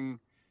fighting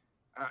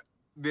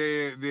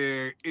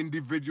their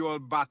individual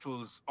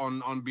battles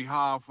on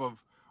behalf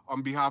of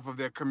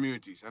their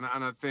communities, and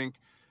I think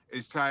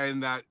it's time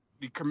that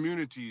the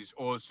communities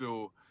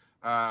also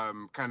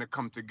kind of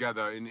come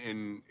together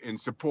in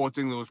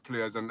supporting those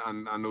players and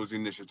those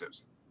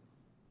initiatives.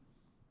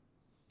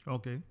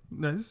 Okay,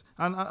 nice.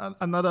 And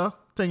another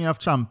thing you have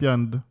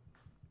championed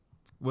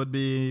would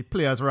be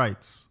players'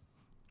 rights,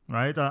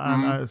 right?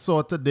 And I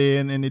saw today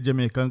in the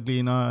Jamaican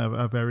Gleaner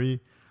a very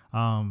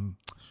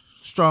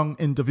strong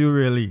interview,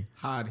 really.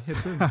 Hard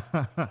hitting.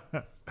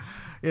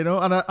 You know,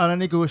 and a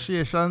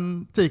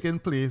negotiation taking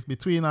place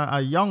between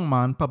a young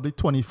man, probably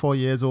 24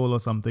 years old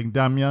or something,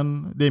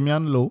 Damian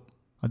Lowe,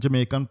 a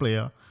Jamaican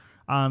player,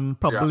 and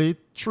probably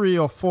 3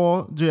 or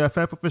 4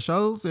 JFF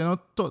officials. You know,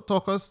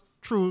 talk us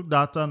through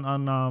that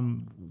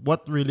and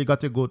what really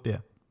got you good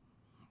there.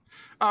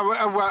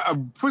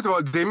 First of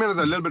all, Damien is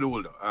a little bit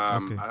older.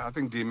 Okay. I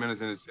think Damien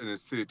is in his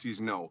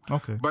 30s now.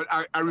 Okay. But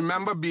I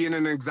remember being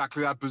in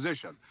exactly that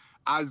position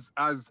as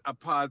a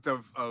part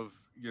of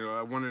you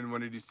know one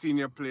of the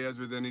senior players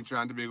within the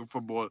Trinidad and Tobago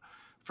Football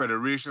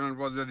Federation, it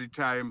was at the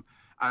time,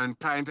 and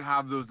trying to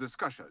have those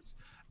discussions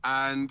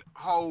and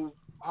how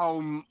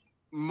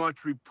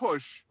much we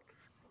push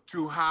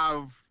to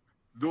have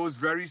those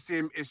very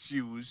same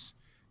issues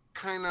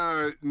kind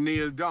of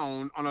nailed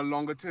down on a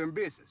longer term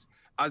basis,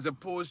 as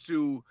opposed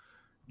to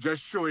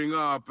just showing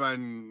up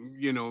and,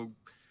 you know,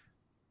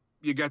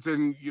 you're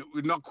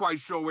not quite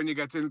sure when you're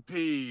getting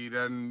paid,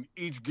 and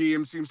each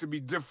game seems to be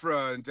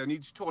different and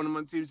each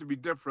tournament seems to be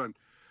different.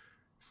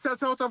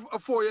 Set out a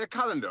 4-year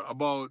calendar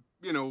about,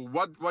 you know,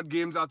 what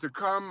games are to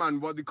come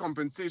and what the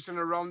compensation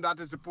around that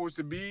is supposed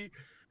to be.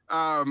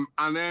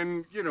 And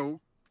then, you know,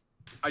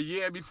 a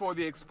year before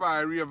the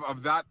expiry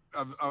of that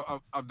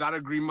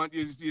agreement,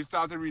 you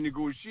start to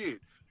renegotiate.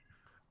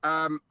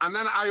 And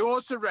then I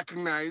also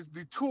recognize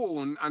the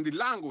tone and the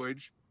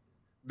language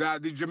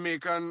that the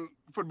Jamaican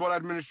football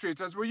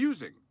administrators were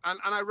using. And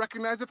I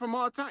recognize it from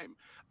our time.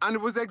 And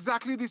it was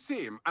exactly the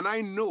same. And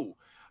I know,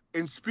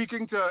 in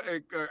speaking to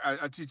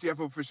a TTF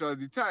official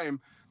at the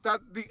time, that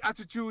the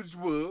attitudes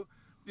were,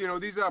 you know,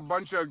 these are a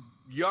bunch of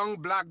young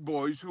black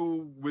boys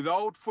who,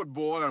 without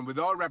football and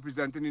without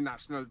representing the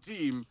national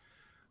team,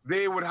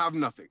 they would have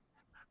nothing.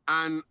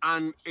 And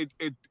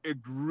it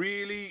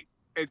really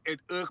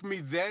irked me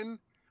then,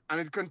 and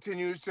it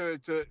continues to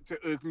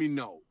irk me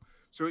now.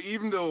 So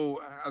even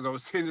though, as I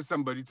was saying to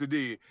somebody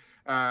today,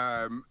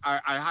 I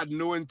had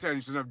no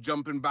intention of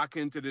jumping back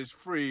into this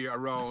fray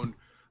around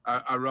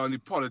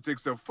the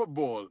politics of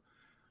football,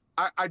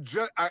 I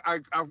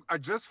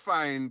just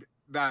find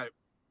that,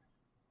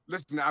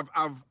 listen,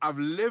 I've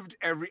lived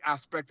every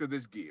aspect of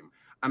this game.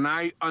 And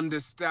I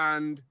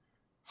understand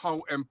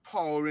how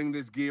empowering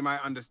this game, I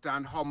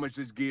understand how much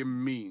this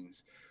game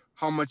means,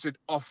 how much it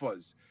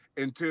offers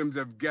in terms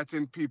of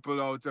getting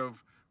people out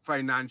of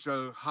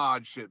financial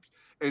hardships,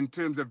 in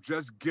terms of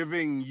just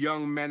giving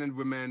young men and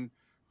women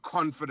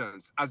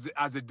confidence, as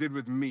it did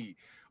with me,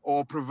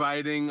 or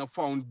providing a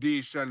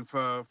foundation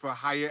for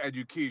higher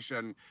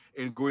education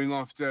in going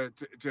off to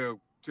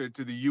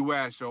the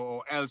US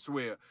or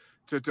elsewhere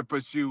to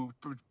pursue,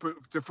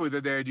 to further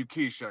their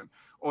education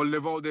or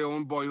live out their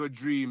own boyhood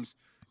dreams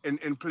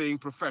in playing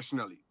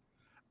professionally.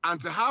 And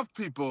to have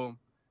people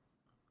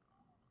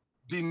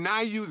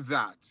deny you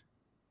that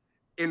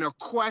in a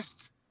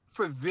quest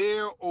for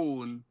their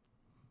own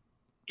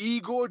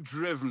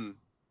ego-driven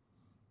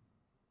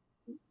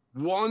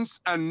wants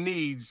and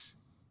needs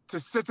to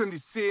sit in the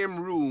same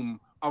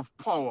room of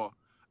power,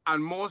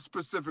 and more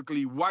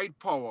specifically white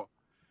power,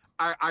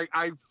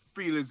 I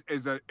feel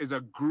is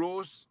a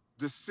gross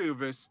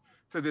disservice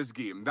to this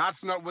game.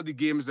 That's not what the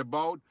game is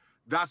about.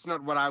 That's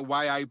not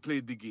why I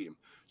played the game.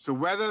 So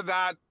whether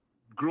that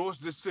gross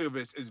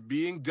disservice is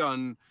being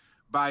done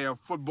by a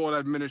football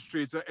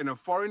administrator in a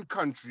foreign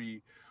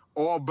country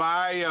or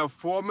by a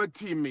former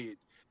teammate,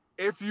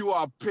 if you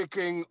are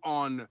picking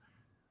on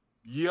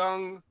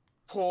young,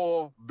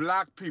 poor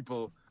black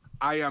people,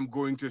 I am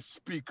going to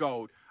speak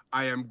out.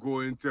 I am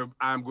going to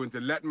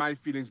let my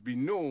feelings be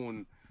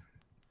known.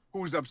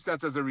 Who's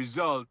upset as a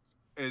result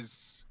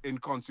is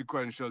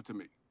inconsequential to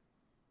me.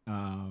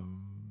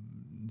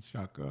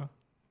 Shaka,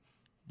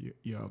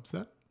 you're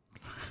upset?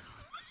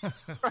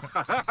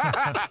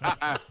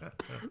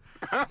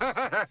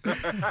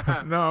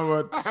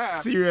 No,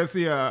 but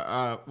seriously,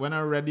 when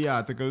I read the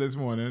article this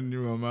morning,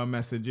 you remember I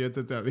messaged you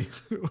to tell you.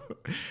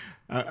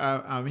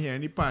 I'm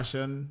hearing the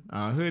passion.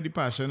 I heard the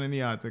passion in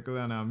the article,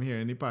 and I'm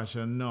hearing the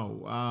passion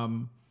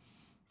now.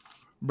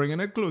 Bringing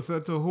it closer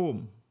to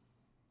home,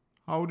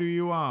 how do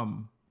you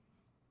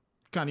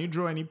can you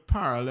draw any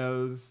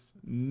parallels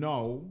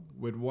now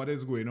with what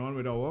is going on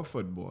with our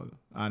football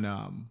and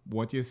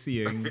what you're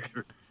seeing?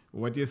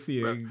 What you're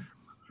seeing?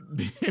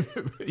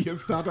 You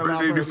start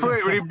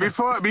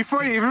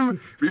before you even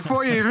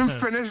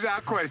finish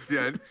that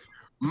question.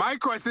 My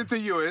question to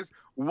you is,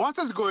 what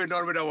is going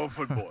on with our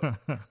football?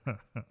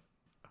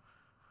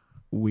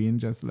 Wayne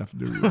just left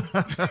the room.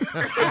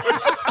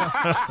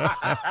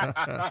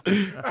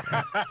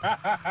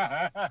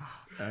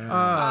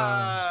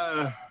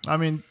 I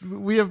mean,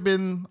 we have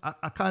been,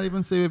 I can't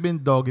even say we've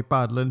been doggy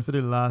paddling for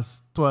the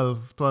last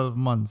 12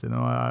 months. You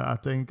know, I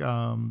think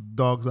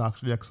dogs are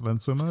actually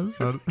excellent swimmers.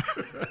 No,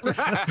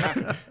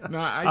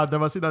 I've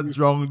never seen a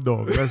drunk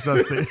dog, let's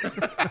just say.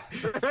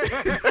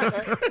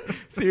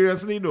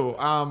 Seriously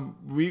though,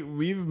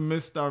 we've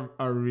missed a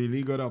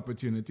really good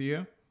opportunity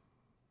here.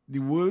 The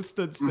world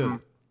stood still. Mm-hmm.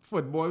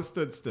 Football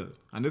stood still.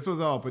 And this was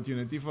an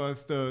opportunity for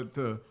us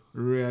to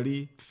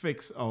really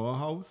fix our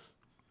house,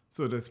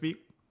 so to speak,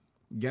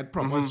 get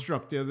proper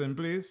structures in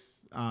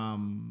place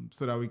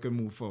so that we can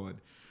move forward.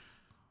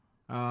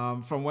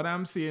 From what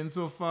I'm seeing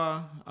so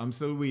far, I'm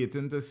still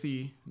waiting to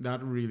see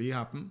that really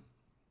happen.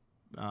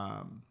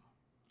 I'm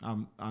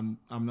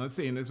not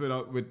saying this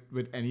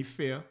with any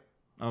fear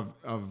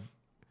of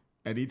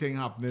anything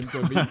happening to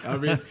me. I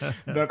mean,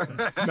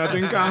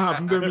 nothing can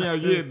happen to me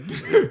again.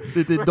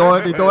 The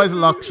door is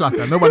locked,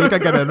 Shaka. Nobody can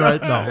get in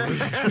right now.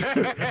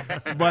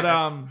 But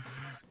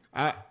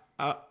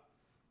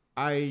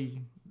I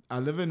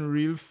live in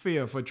real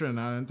fear for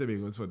Trinidad and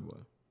Tobago's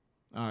football.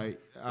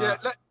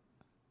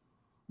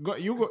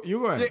 You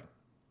go ahead.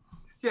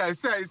 Yeah,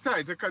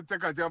 sorry to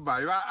cut your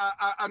body.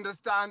 I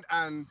understand,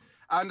 and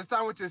I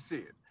understand what you're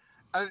saying.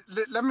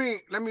 Let me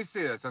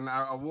say this, and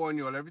I warn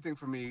you all. Everything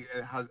for me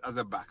has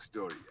a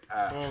backstory.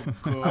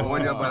 I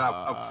warn you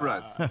about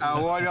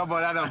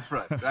up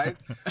front. Right?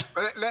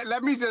 But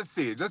let me just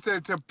say, just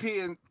to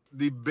paint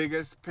the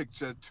biggest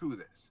picture to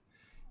this.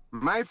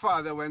 My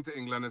father went to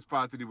England as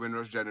part of the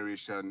Windrush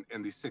generation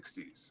in the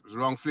 60s. Was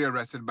wrongfully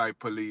arrested by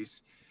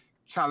police,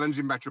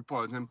 challenging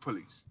Metropolitan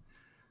Police.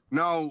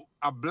 Now,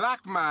 a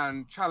black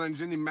man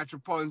challenging the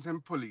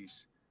Metropolitan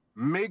Police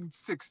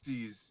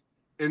mid-60s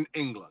in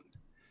England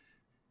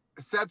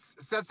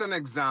sets an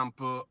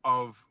example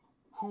of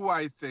who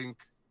I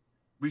think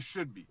we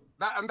should be.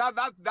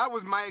 That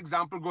was my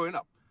example growing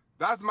up.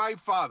 That's my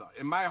father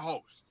in my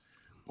house,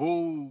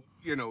 who,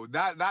 you know,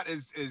 that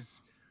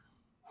is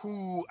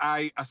who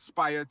I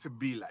aspire to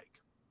be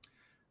like.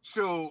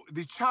 So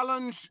the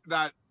challenge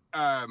that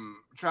Trinidad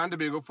and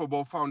Tobago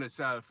football found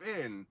itself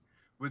in,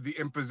 with the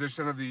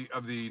imposition of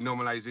the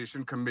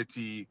normalization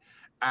committee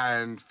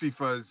and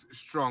FIFA's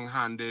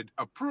strong-handed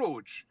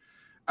approach,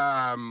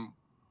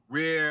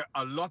 where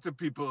a lot of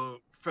people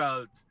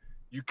felt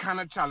you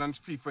cannot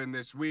challenge FIFA in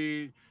this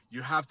way,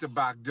 you have to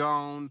back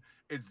down,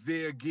 it's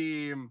their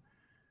game.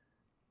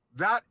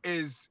 That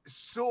is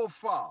so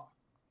far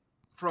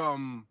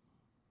from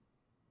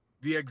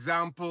the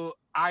example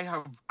I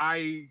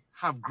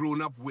have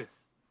grown up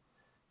with.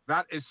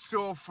 That is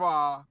so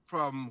far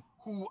from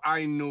who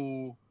I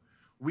know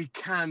we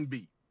can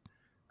be,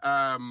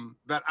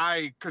 that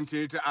I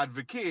continue to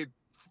advocate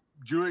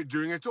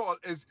during it all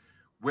is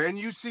when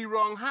you see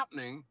wrong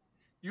happening,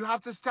 you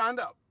have to stand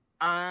up,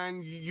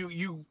 and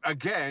you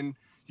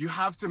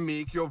have to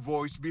make your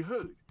voice be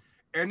heard.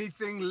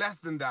 Anything less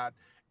than that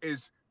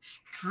is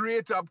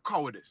straight up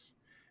cowardice.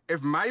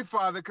 If my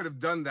father could have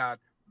done that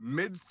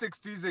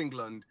mid-60s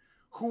England,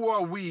 who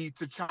are we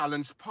to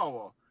challenge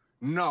power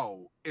now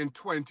in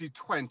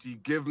 2020,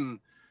 given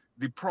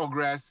the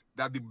progress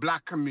that the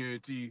Black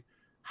community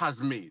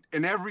has made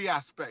in every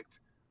aspect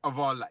of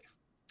our life?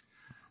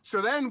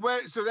 So then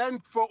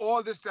for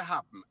all this to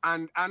happen,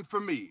 and for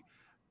me,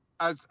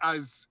 as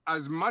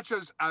much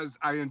as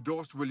I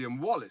endorsed William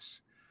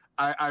Wallace,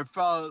 I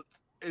felt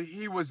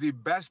he was the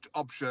best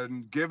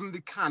option given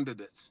the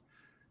candidates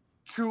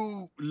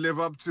to live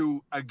up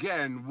to,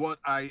 again, what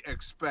I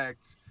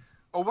expect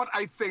or what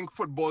I think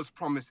football's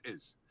promise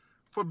is.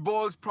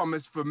 Football's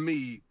promise for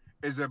me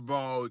is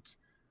about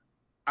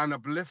an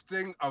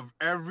uplifting of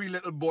every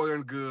little boy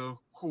and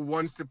girl who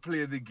wants to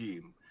play the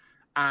game,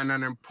 and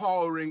an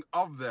empowering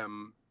of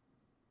them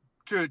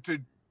to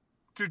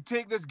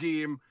take this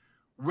game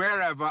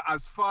wherever,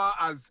 as far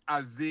as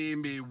they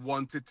may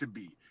want it to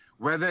be.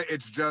 Whether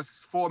it's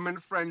just forming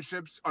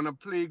friendships on a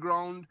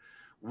playground,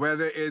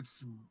 whether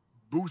it's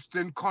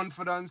boosting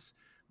confidence,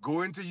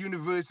 going to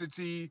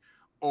university,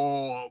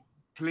 or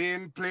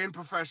playing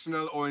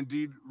professional, or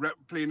indeed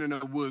playing in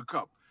a World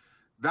Cup.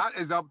 That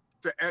is up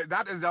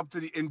to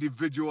the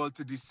individual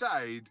to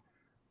decide,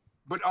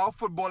 but our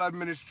football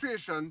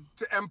administration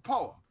to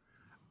empower.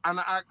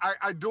 And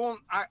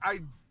I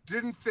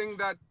didn't think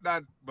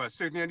that well,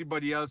 certainly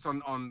anybody else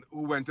on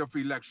who went up for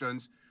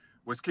elections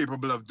was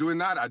capable of doing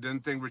that. I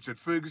didn't think Richard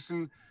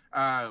Ferguson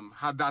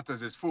had that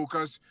as his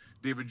focus.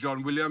 David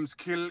John Williams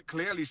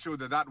clearly showed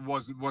that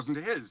wasn't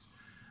his.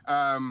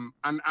 And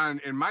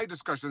in my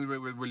discussions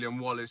with William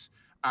Wallace,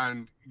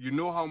 and you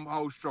know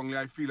how strongly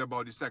I feel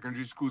about the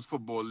Secondary Schools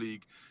Football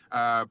League,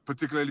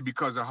 particularly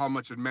because of how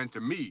much it meant to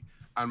me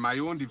and my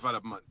own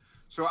development.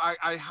 So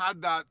I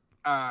had that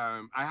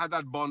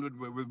bond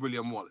with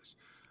William Wallace,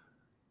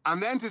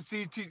 and then to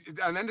see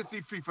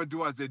FIFA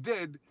do as they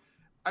did.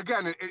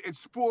 Again, it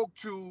spoke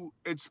to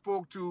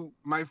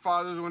my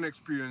father's own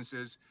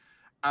experiences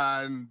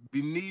and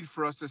the need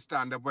for us to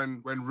stand up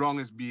when wrong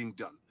is being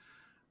done.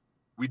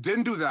 We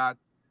didn't do that.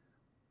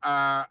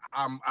 I,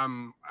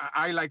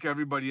 like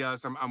everybody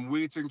else, I'm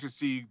waiting to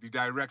see the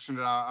direction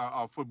that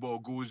our football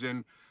goes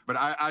in, but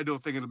I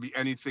don't think it'll be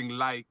anything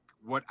like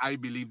what I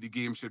believe the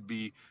game should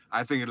be.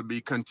 I think it'll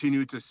be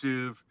continue to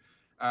serve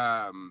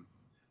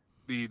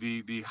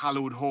the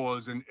hallowed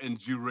halls in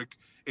Zurich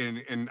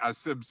in as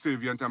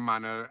subservient a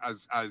manner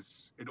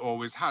as it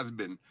always has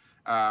been,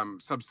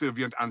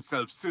 subservient and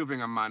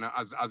self-serving a manner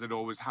as it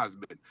always has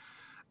been,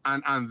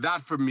 and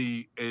that for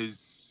me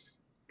is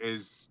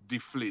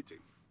deflating.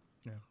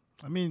 Yeah,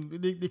 I mean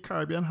the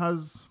Caribbean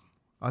has,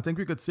 I think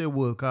we could say,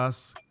 world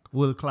class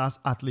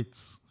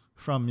athletes,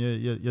 from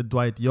your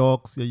Dwight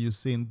Yorks, your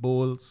Usain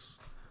Bolts,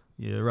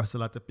 your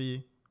Russell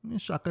Latapy. I mean,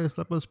 Shaka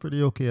Hislop was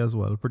pretty okay as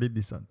well, pretty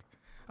decent.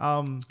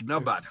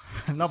 Not bad.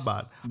 Not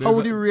bad. How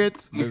would you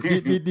rate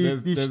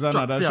the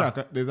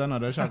structure? There's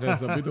another Shaka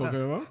Hislop we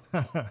talking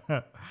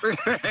about.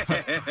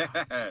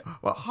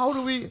 Well, how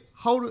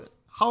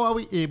are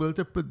we able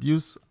to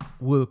produce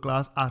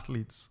world-class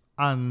athletes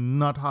and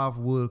not have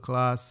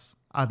world-class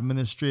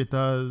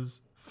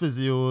administrators,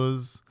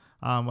 physios?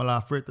 Well, I'm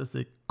afraid to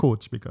say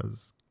coach,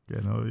 because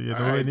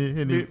Right.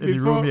 any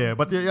room here.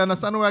 But you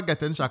understand where we're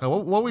getting, Shaka.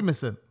 What are we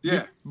missing?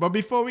 Yeah. But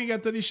before we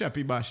get to the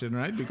Sheppy bashing,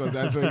 right? Because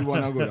that's where you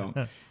want to go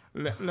down.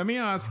 Let me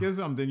ask you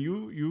something.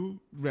 You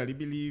really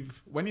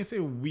believe, when you say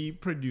we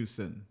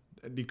producing,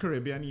 the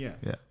Caribbean,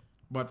 yes. Yeah.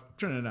 But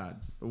Trinidad,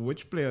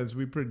 which players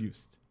we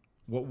produced?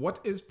 What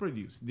is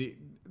produced?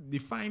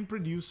 Define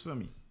produce for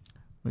me.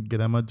 We get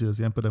them a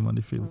jersey and put them on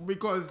the field.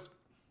 Because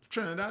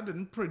Trinidad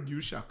didn't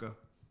produce Shaka.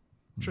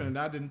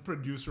 Trinidad didn't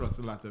produce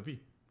Russell Latapy.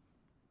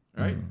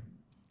 Right?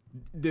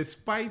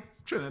 Despite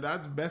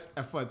Trinidad's best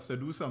efforts to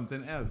do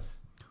something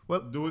else,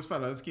 well, those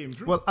fellas came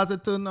through. Well, as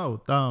it turned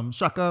out,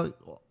 Shaka,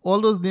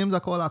 all those names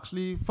are called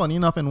actually, funny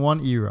enough, in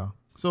one era.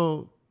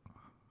 So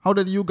how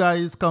did you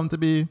guys come to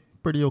be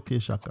pretty okay,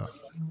 Shaka?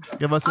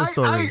 Give us a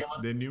story.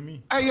 They knew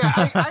me.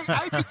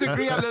 I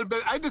disagree a little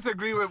bit. I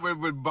disagree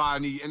with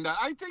Barney in that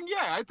I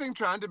think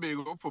Trinidad and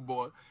Tobago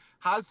football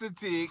has to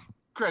take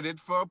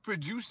credit for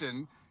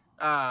producing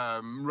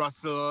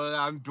Russell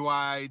and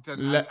Dwight.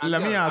 Let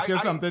me ask you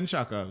something,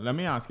 Shaka. Let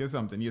me ask you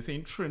something. You're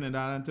saying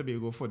Trinidad and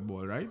Tobago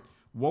football, right?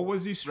 What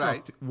was the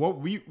structure? Right. What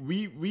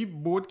we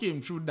both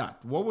came through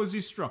that. What was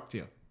the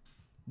structure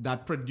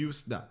that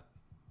produced that?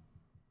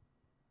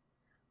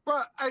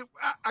 Well,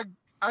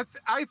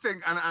 I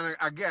think, and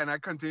again, I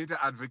continue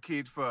to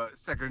advocate for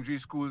secondary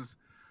schools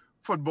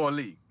football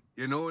league.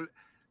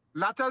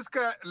 Latas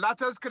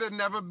could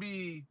never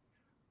be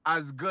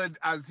as good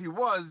as he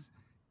was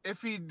if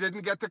he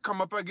didn't get to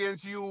come up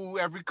against you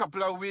every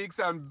couple of weeks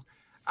and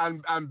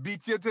and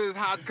beat you to his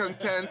heart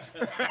content.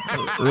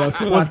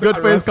 Was good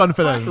for his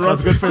confidence.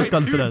 Was good for his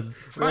confidence.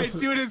 Fight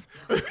you this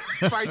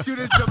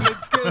juggling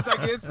skills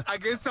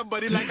against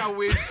somebody like a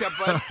Wayne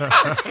Shepherd.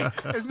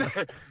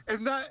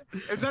 It's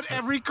not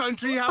every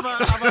country have a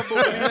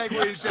bowling like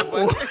Wayne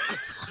Shepherd.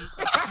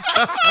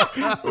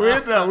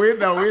 Wait now.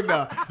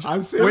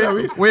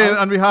 Wait,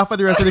 on behalf of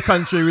the rest of the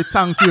country, we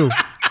thank you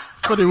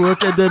for the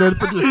work you did in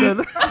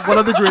producing one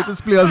of the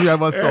greatest players we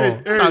ever saw.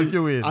 Thank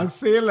you, Wayne. And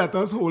say let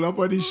us hold up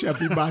on the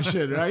Sheppy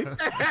bashing, right?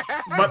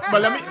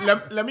 but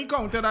let me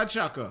counter that,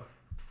 Shaka.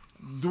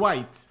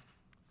 Dwight,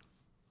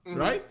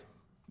 right?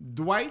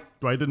 Dwight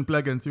didn't play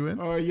against you, Wayne?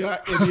 Oh, you're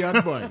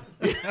idiot boy.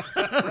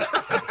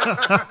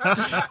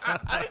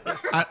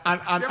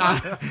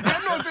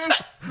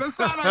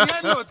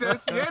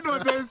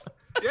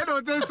 You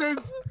notice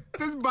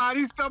since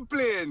Barney stopped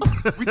playing,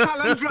 we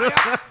talent dry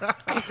up.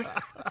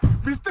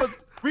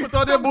 We put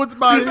on your boots,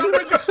 Barney.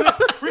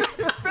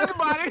 Since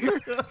Barney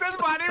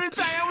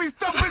retired, we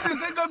stopped with the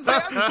second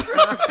player.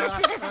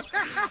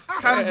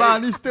 Can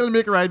Barney still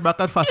make right back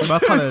at Fatima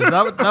College?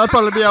 That'll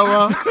probably be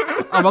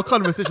our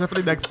conversation for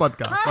the next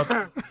podcast.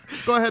 But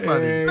go ahead,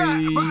 Barney.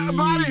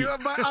 Barney,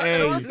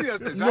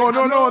 seriously. No. I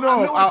know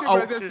what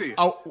you're going to say.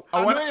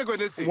 I know you're going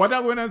to say. What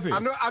I'm going to say? I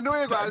know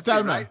you're going to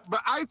say, right?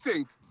 But I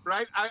think,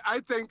 right,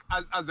 I think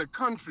as a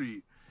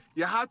country,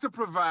 you had to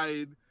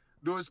provide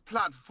those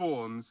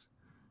platforms.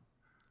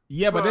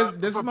 Yeah, but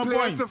this is my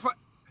point.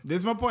 This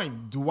is my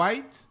point.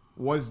 Dwight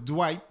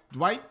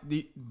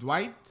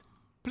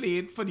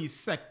played for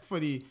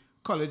the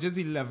colleges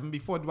 11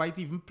 before Dwight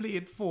even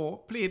played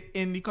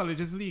in the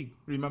colleges league.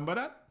 Remember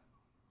that?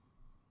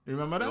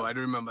 No, I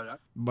don't remember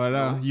that.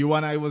 But you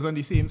and I was on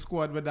the same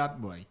squad with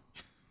that boy.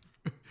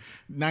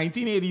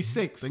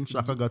 1986. I think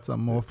Shaka got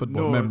some more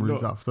football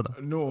memories after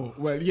that. No,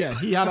 well, yeah,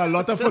 he had a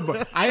lot of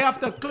football. I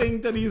have to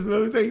cling to these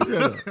little things, you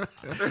know.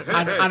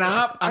 I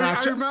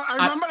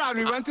remember that.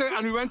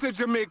 We went to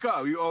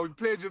Jamaica. We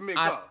played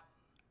Jamaica.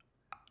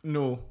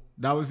 No,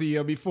 that was the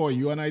year before.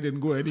 You and I didn't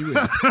go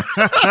anywhere.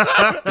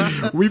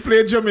 We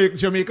played Jamaica.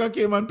 Jamaica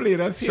came and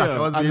played us here. Shaka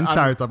was being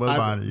charitable,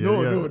 Barney.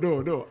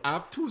 No. I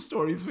have two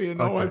stories for you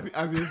now, as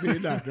you say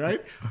that,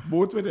 right?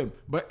 Both with him.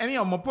 But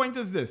anyhow, my point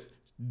is this.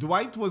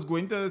 Dwight was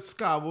going to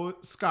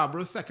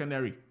Scarborough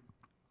Secondary,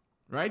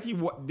 right?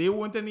 They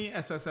weren't in the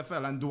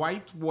SSFL, and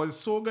Dwight was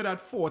so good at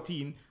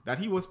 14 that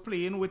he was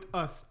playing with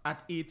us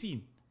at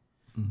 18.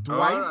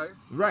 Dwight,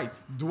 right?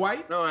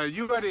 Dwight. No,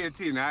 you got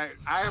 18. I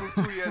am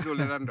 2 years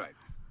older than Dwight.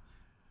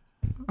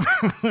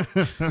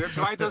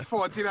 Dwight was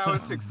 14, I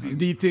was 16.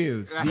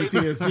 Details.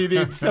 See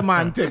the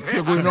semantics.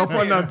 You're going off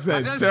on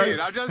nonsense.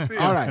 I'm just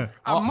saying. All right.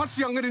 I'm much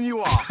younger than you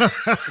are.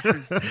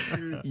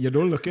 You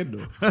don't look it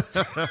though.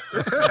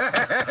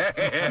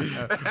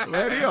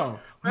 There you go.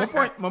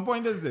 My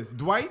point is this.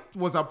 Dwight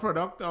was a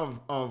product of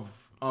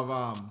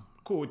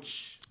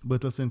Coach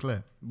Bertel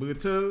Sinclair.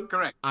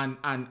 Correct.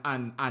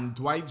 And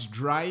Dwight's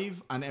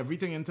drive and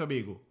everything in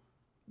Tobago.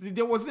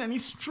 There wasn't any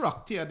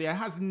structure. There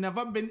has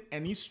never been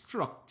any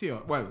structure.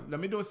 Well, let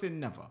me don't say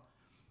never.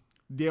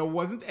 There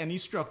wasn't any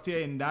structure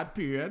in that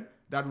period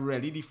that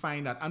really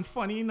defined that. And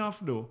funny enough,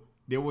 though,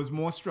 there was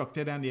more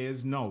structure than there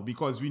is now,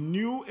 because we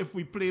knew if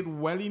we played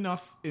well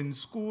enough in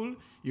school,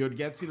 you'd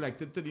get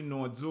selected to the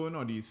North Zone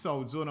or the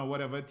South Zone or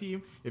whatever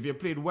team. If you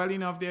played well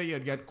enough there,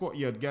 you'd get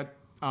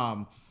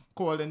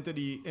called into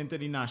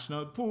the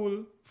national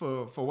pool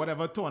for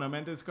whatever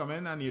tournament is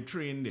coming, and you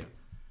train there.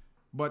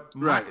 But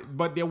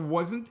there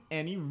wasn't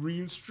any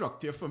real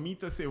structure for me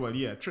to say, well,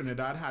 yeah,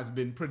 Trinidad has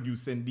been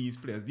producing these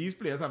players. These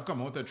players have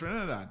come out of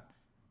Trinidad.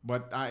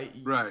 But that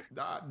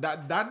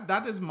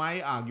is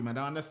my argument.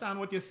 I understand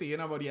what you're saying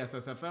about the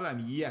SSFL,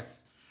 and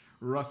yes,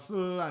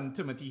 Russell and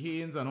Timothy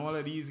Haynes and all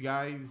of these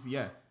guys,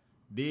 yeah,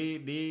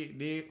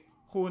 they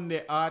hone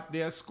their art.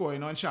 They're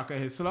scoring on Shaka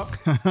Hislop.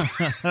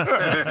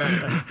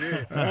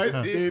 Right?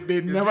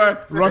 They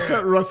never.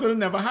 Russell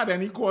never had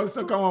any calls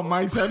to come on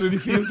my side of the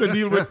field to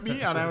deal with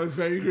me, and I was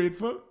very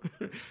grateful.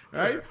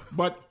 Right?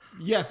 But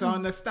yes, I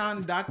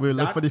understand that. We'll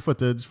look for the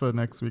footage for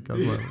next week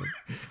as well.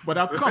 But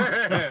a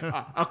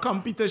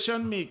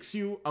competition makes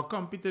you. A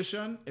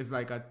competition is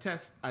like a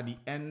test at the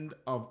end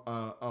of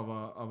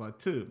a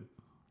term.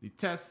 The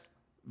test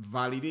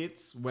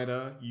validates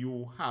whether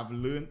you have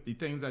learned the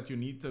things that you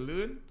need to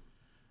learn.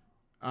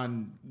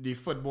 And the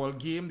football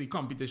game, the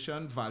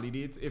competition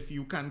validates if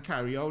you can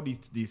carry out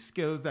the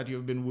skills that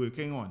you've been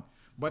working on.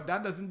 But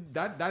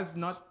that's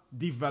not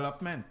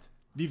development.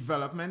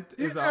 Development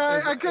is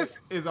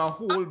a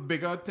whole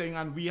bigger thing,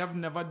 and we have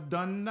never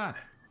done that.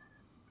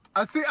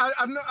 I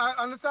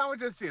understand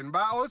what you're saying, but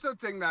I also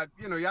think that,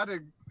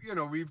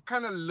 we've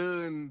kind of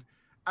learned,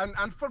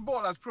 and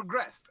football has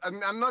progressed,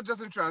 and not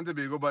just in Trinidad and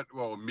Tobago, but,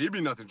 well,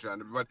 maybe not in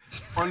Trinidad, but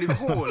on the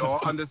whole,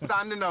 or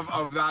understanding of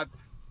that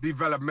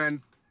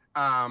development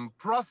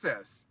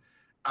process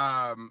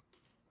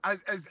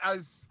has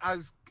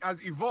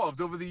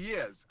evolved over the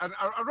years and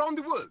around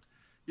the world.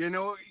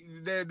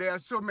 There are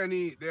so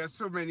many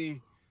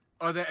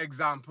other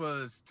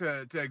examples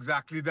to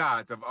exactly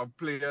that, of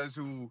players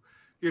who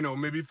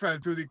maybe fell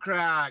through the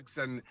cracks,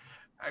 and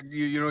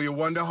you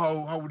wonder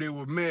how they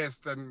were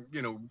missed, and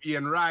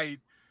Ian Wright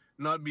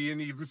not being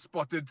even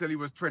spotted till he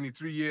was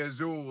 23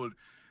 years old.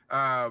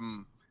 But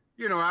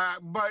you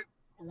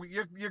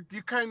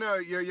kind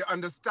of your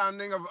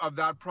understanding of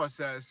that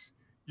process,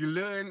 you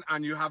learn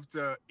and you have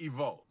to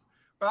evolve.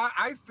 But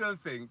I still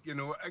think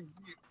you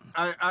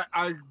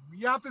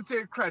have to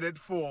take credit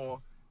for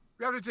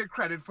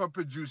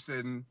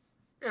producing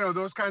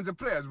those kinds of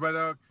players.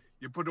 Whether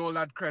you put all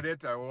that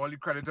credit or all the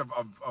credit of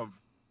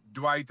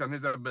Dwight and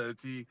his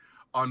ability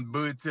on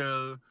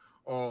Bertil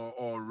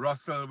or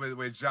Russell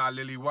with Ja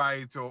Lily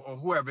White or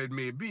whoever it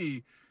may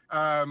be,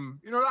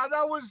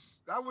 that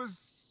was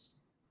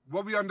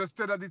what we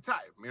understood at the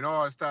time.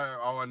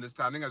 Our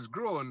understanding has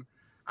grown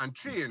and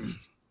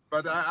changed.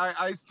 But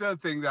I still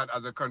think that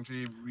as a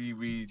country,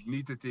 we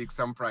need to take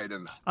some pride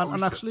in that.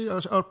 And actually,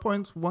 I'll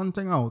point one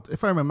thing out.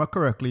 If I remember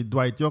correctly,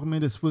 Dwight York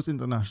made his first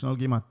international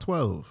game at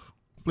 12,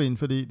 playing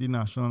for the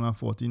national under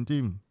 14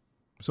 team.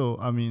 So,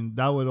 I mean,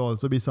 that would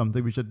also be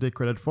something we should take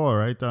credit for,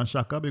 right,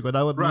 Shaka? Because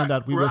that would mean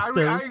that we were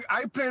still...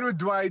 I played with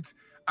Dwight.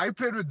 It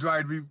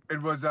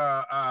was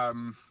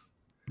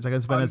it's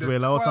against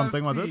Venezuela or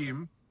something, was it?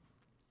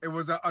 It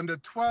was an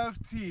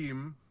under-12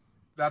 team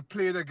that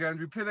played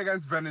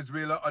against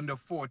Venezuela under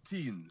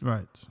 14s.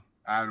 Right.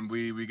 And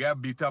we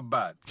got beat up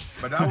bad.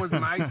 But that was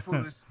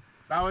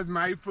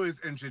my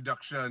first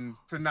introduction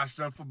to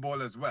national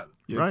football as well.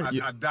 Right.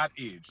 At that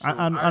age. So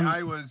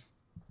I was...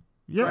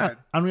 Yeah,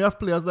 and we have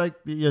players like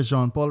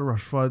Jean-Paul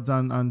Rushford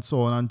and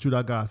so on, and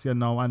Judah Garcia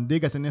now, and they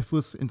get in their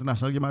first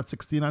international game at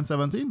 16 and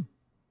 17.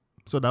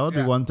 So that would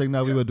be one thing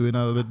that we were doing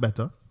a little bit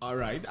better. All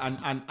right,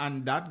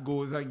 and that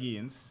goes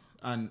against,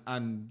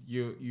 and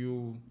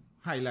you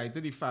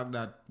highlighted the fact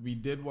that we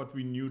did what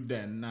we knew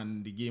then,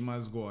 and the game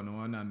has gone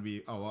on,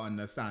 and our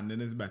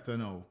understanding is better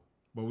now,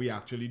 but we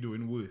actually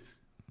doing worse.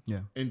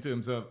 Yeah. In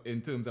terms of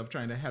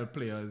trying to help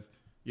players,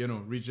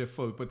 reach their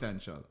full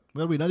potential.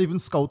 Well, we're not even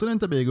scouting in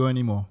Tobago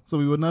anymore. So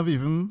we wouldn't have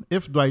even,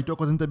 if Dwight York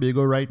was in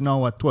Tobago right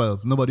now at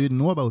 12, nobody would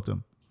know about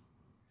him.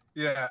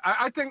 Yeah,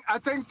 I think to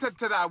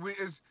that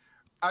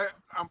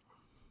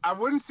I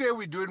wouldn't say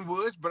we're doing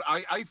worse, but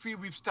I feel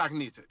we've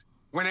stagnated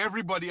when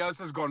everybody else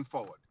has gone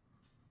forward.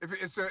 If you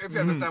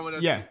understand what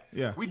I'm saying.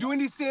 Yeah. We're doing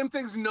the same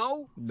things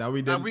now that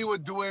we did. That we were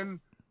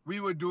doing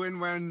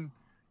when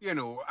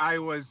I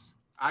was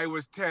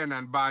 10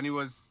 and Barney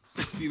was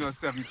 16 or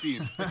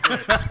 17. Hey,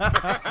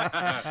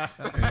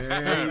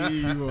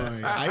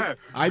 boy.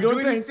 I don't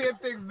think the same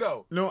things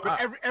though. No,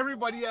 but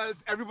everybody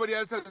else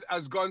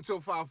has gone so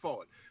far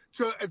forward.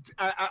 So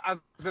as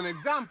an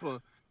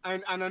example,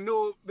 and I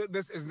know that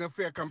this isn't a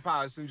fair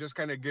comparison, just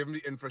kind of giving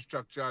the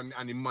infrastructure and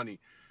the money.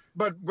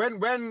 But when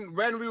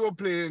we were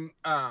playing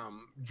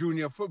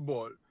junior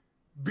football,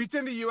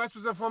 beating the US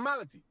was a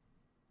formality.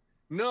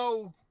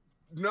 No,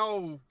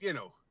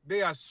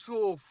 they are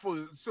so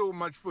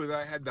much further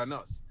ahead than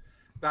us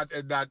that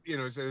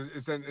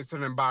it's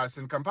an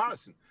embarrassing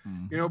comparison.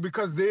 Mm-hmm.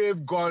 Because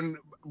they've gone,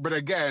 but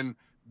again,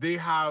 they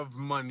have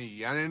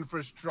money and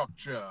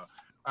infrastructure,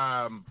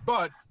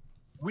 but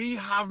we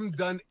haven't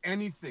done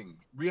anything.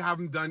 We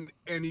haven't done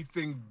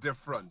anything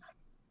different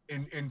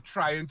in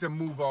trying to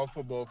move our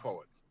football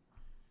forward.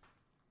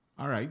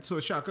 All right, so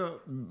Shaka,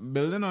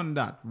 building on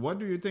that, what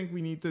do you think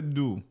we need to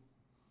do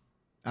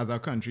as a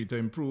country to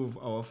improve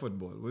our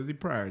football? What's the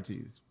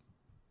priorities?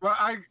 Well,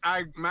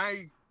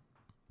 my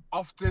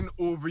often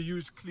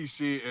overused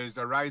cliche is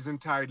a rising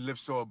tide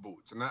lifts all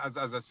boats. And as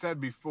I said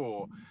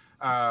before,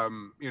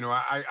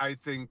 I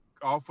think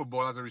our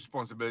football has a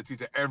responsibility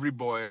to every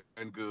boy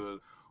and girl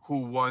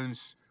who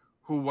wants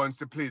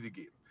to play the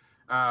game.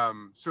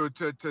 So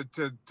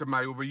to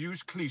my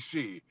overused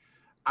cliche,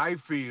 I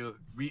feel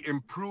we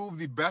improve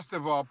the best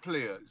of our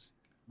players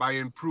by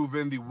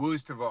improving the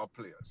worst of our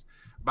players,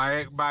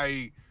 by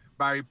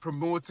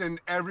promoting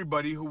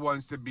everybody who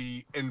wants to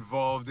be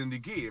involved in the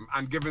game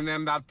and giving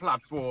them that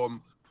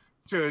platform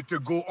to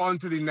go on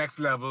to the next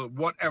level,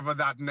 whatever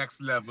that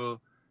next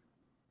level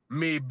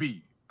may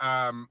be.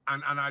 And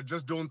I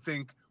just don't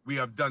think we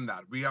have done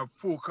that. We have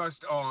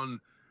focused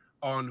on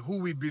who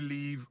we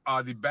believe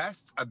are the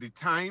best at the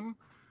time,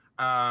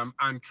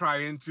 and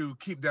trying to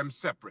keep them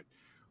separate.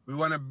 We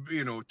want to,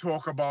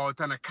 talk about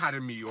an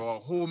academy or a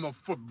home of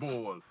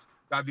football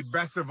that the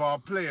best of our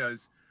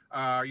players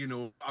are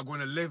going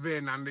to live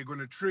in and they're going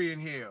to train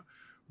here.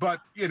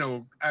 But,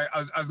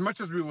 as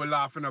much as we were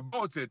laughing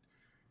about it,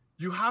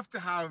 you have to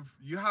have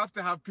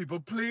people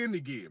playing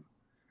the game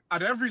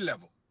at every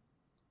level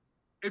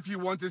if you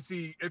want to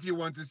see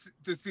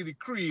the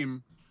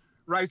cream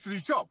rise to the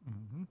top.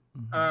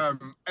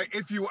 Mm-hmm.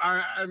 If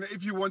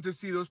you want to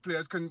see those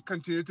players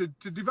continue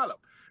to develop.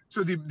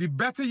 So the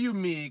better you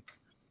make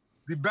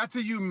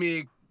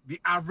the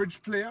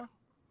average player,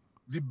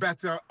 the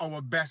better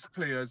our best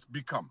players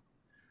become.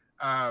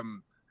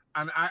 And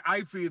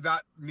I feel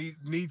that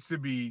needs to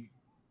be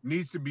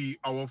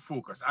our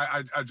focus.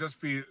 I just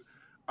feel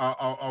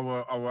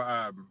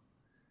our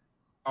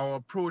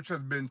approach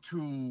has been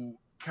too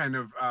kind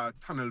of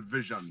tunnel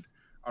visioned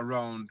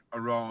around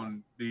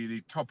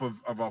the top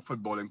of our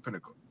footballing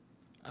pinnacle.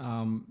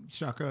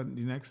 Shaka,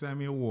 the next time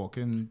you walk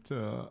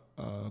into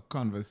a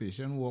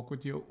conversation, walk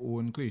with your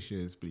own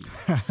cliches, please.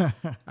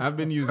 I've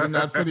been using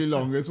that for the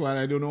longest while.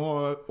 I don't know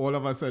how all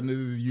of a sudden this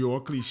is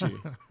your cliche.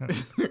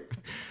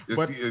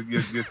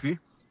 You see?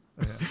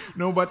 Yeah.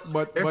 No, but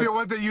if you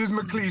want to use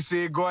my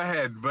cliche, go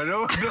ahead. But no,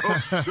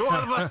 all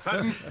of a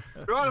sudden.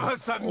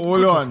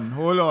 Hold on.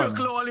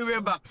 Circle all the way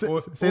back. Say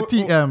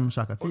TM,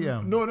 Shaka.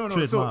 TM.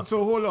 No.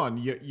 So hold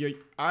on.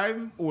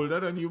 I'm older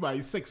than you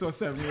by 6 or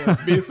 7 years,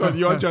 based on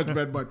your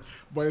judgment. But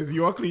it's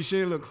your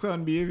cliche. Look,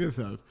 son, behave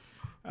yourself.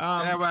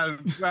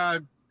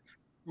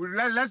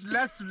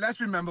 Let's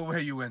remember where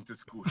you went to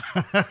school.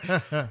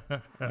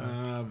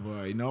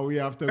 Boy, now we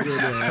have to go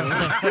there.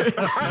 Right?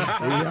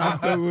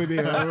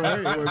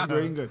 It was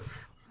going good.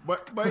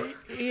 But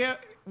here,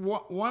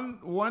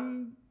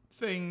 one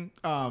thing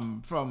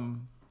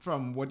from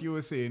what you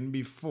were saying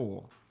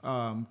before,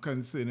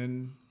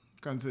 concerning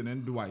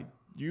Dwight,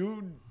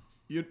 you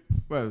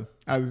well,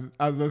 as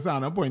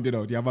Lasana pointed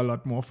out, you have a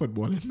lot more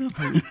footballing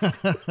memories.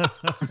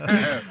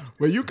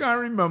 But you can't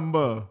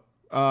remember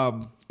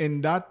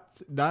in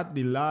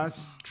the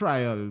last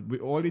trial,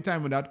 all the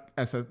time with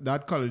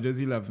that college's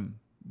 11,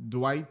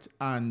 Dwight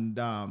and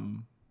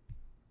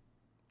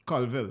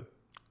Colville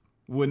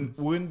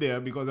weren't there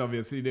because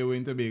obviously they were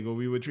in Tobago.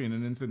 We were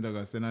training in St.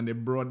 Augustine, and they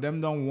brought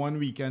them down one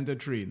weekend to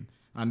train,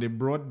 and they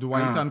brought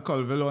Dwight and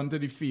Colville onto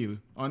the field,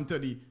 onto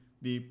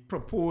the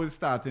proposed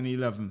starting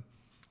 11.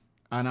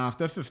 And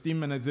after 15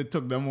 minutes, they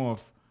took them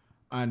off,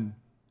 and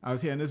I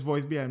was hearing this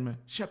voice behind me,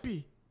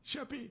 Sheppy.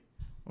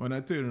 When I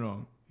turned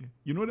around,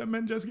 you know that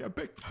men just get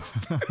picked.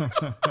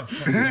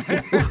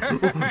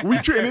 We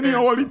training here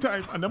all the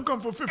time, and them come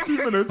for 15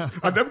 minutes,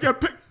 and them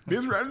get picked.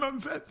 This real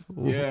nonsense.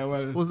 Yeah,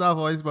 well. Who's that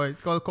voice, boy?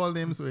 It's called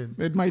names, Wayne.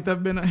 It might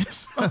have been a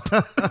Hislop.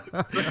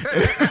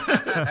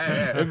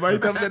 It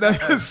might have been a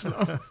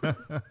Hislop.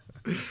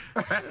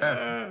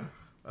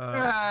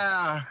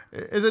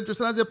 It's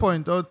interesting as you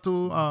point out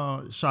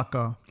to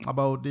Shaka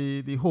about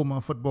the home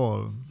of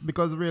football,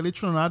 because really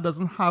Trinidad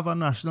doesn't have a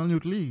national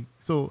youth league.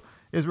 So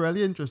it's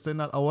really interesting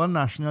that our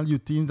national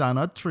youth teams are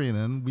not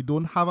training. We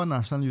don't have a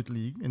national youth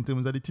league in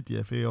terms of the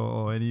TTFA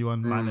or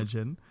anyone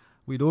managing.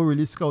 We don't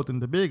really scout in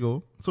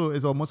Tobago. So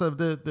it's almost as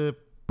if they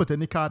putting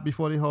the cart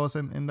before the horse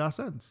in that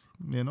sense.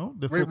 You know,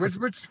 which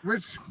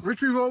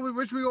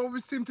we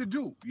always seem to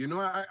do. You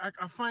know,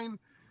 I find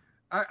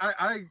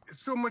I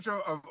so much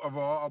of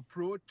our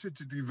approach to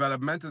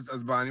development,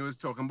 as Barney was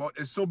talking about,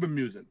 is so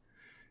bemusing.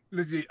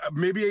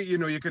 Maybe, you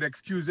know, you could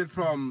excuse it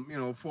from,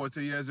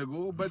 40 years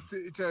ago, but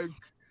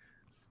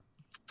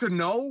to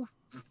know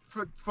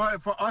for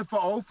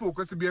our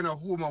focus to be on a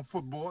home of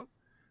football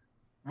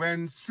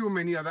when so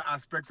many other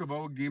aspects of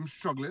our game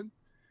struggling,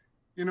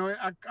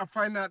 I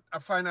find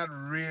that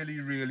really,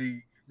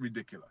 really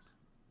ridiculous.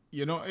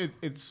 You know,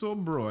 it's so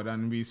broad,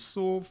 and we're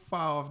so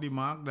far off the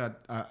mark that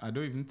I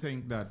don't even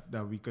think that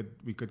we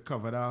could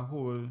cover that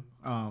whole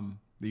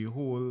the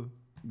whole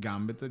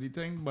gambit of the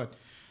thing. But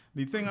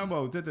the thing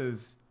about it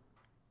is,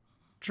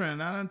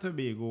 Trinidad and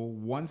Tobago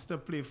wants to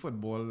play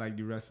football like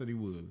the rest of the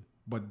world,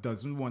 but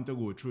doesn't want to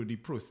go through the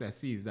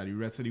processes that the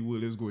rest of the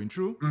world is going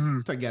through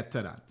to get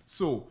to that.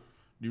 So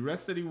the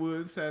rest of the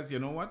world says, you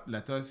know what?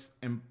 Let us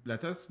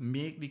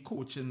make the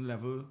coaching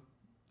level.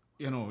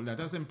 Let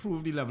us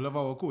improve the level of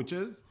our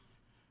coaches.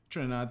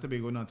 Trinidad and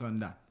Tobago not on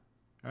that,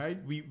 right?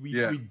 We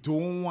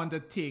don't want to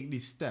take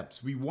these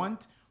steps. We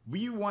want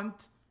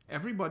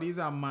everybody's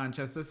a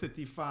Manchester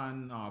City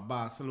fan, or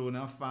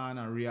Barcelona fan,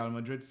 or Real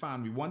Madrid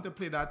fan. We want to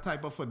play that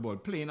type of football,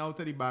 playing out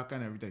of the back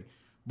and everything.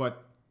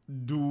 But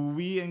do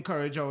we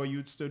encourage our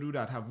youths to do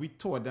that? Have we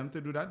taught them to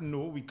do that?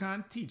 No, we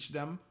can't teach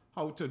them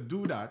how to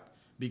do that,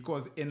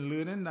 because in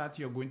learning that,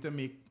 you're going to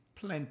make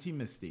plenty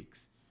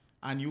mistakes.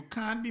 And you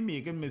can't be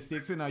making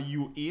mistakes in a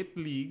U8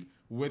 league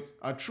with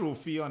a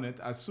trophy on it.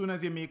 As soon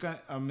as you make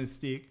a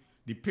mistake,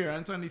 the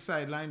parents on the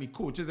sideline, the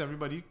coaches,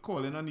 everybody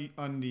calling on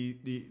the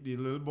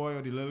little boy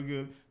or the little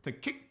girl to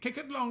kick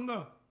it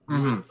longer.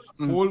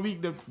 Whole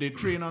week they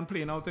train on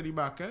playing out of the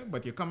back,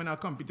 but you come in a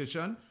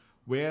competition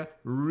where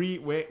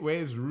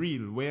is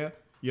real, where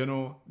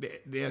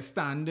their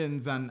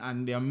standings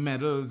and their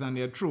medals and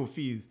their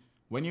trophies.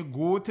 When you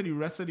go to the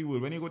rest of the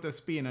world, when you go to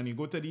Spain and you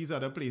go to these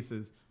other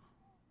places,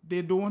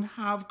 they don't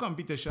have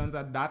competitions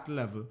at that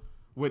level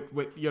with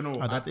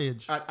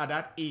at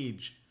that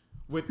age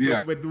with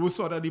those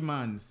sort of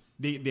demands.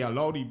 They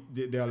allow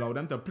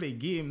them to play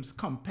games,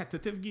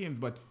 competitive games,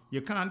 but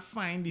you can't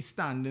find the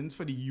standings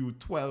for the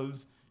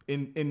U12s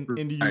in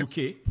the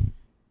UK.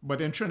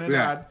 But in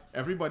Trinidad,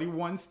 everybody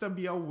wants to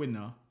be a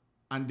winner,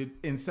 and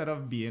instead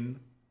of being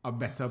a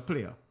better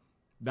player.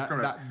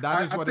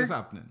 That is what is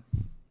happening.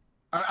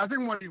 I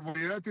think one of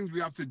the other things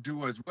we have to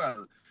do as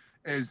well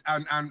is,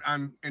 and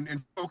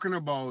in talking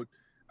about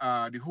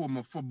the home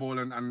of football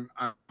and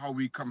how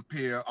we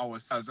compare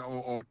ourselves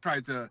or try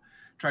to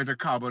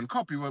carbon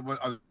copy what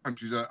other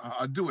countries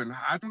are doing.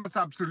 I think that's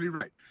absolutely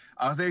right.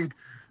 I think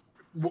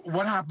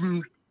what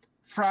happened,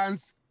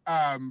 France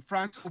opened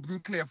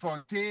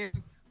Clairefontaine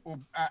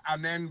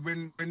and then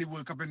win the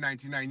World Cup in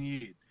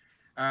 1998.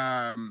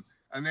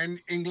 And then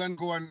England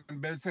go and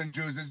build St.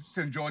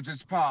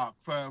 George's Park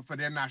for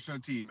their national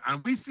team.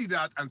 And we see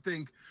that and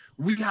think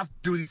we have to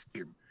do the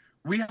same.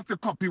 We have to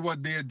copy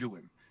what they're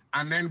doing.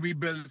 And then we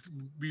build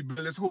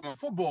this home of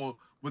football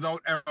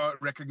without ever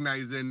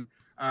recognizing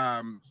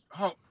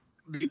how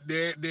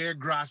their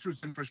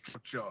grassroots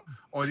infrastructure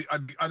or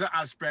the other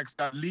aspects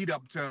that lead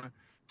up to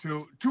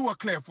a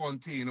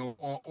Clairefontaine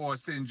or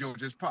St.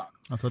 George's Park.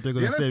 I thought you were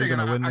going to say you're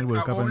going to win the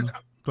World Cup in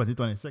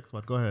 2026,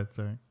 but go ahead,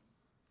 sorry.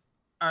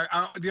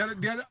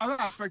 The other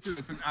aspect of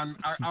this, and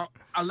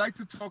I like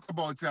to talk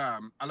about I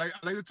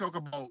like to talk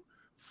about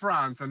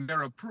France and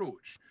their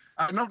approach.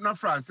 Not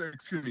France,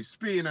 excuse me,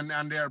 Spain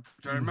and their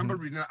approach. I remember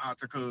reading an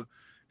article.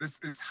 This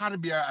had to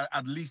be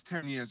at least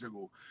 10 years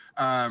ago,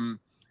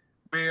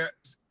 where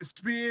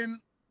Spain,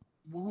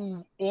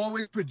 who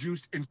always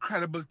produced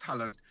incredible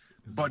talent,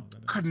 but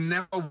could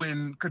never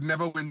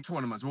win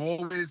tournaments. Were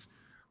always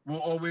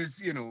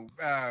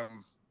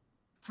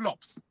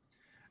flops.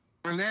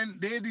 And then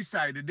they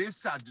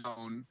sat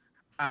down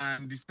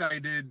and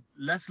decided,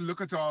 let's look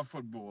at our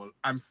football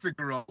and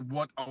figure out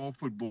what our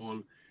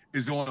football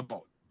is all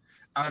about.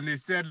 And they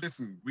said,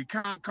 listen, we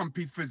can't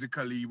compete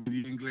physically with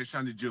the English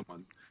and the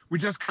Germans. We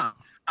just can't.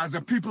 As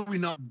a people, we're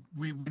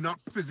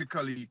not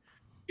physically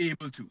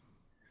able to.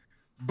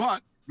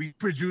 But we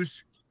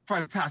produce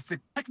fantastic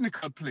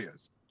technical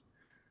players.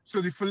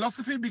 So the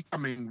philosophy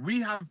becoming, we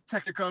have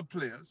technical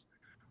players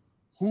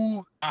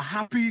who are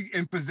happy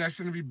in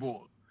possession of the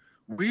ball.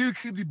 We'll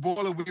keep the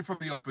ball away from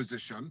the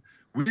opposition.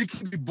 We'll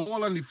keep the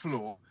ball on the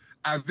floor.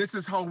 And this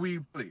is how we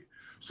play.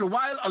 So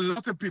while a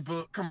lot of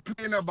people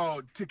complain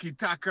about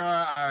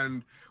tiki-taka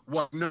and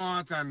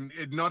whatnot, and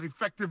it not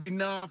effective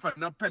enough and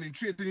not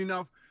penetrating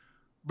enough,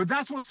 but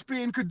that's what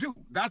Spain could do.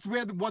 That's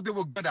what they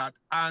were good at.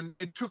 And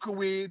it took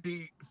away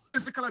the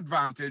physical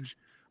advantage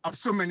of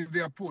so many of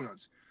their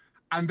opponents.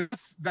 And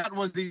that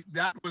was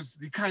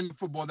the kind of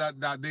football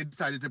that they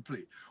decided to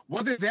play.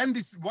 What they then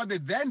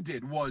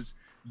did was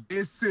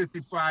they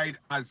certified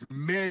as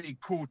many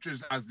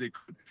coaches as they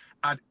could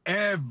at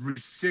every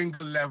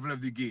single level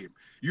of the game.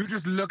 You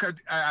just look at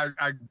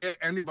get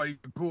anybody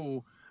to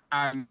go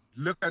and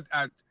look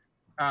at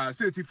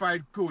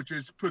certified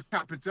coaches per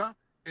capita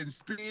in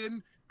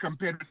Spain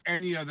compared with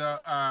any other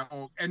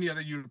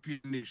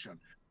European nation.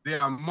 They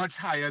are much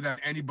higher than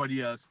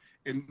anybody else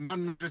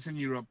not just in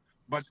Europe,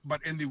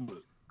 but in the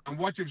world. And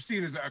what you've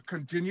seen is a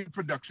continued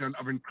production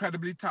of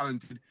incredibly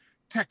talented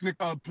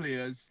technical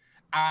players,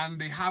 and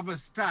they have a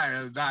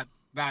style that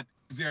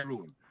is their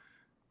own.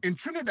 In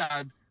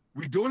Trinidad,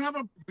 we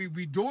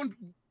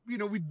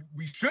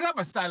should have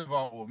a style of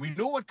our own. We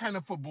know what kind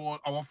of football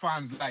our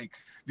fans like,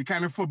 the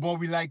kind of football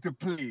we like to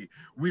play.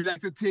 We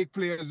like to take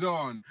players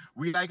on.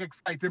 We like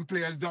exciting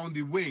players down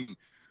the wing.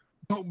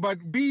 But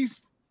we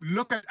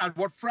look at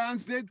what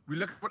France did, we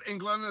look at what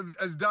England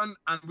has done,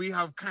 and we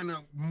have kind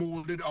of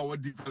molded our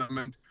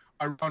development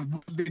around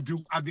what they do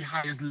at the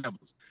highest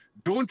levels.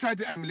 Don't try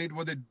to emulate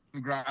what they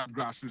do at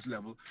grassroots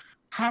level.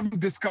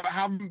 Haven't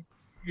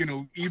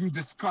even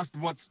discussed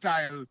what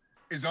style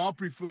is our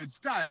preferred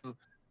style.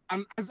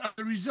 And as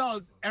a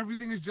result,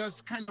 everything is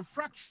just kind of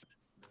fractured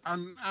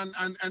and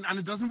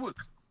it doesn't work.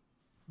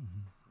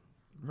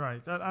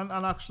 Right. And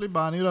actually,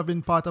 Barney, you have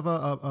been part of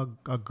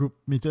a group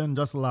meeting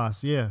just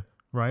last year,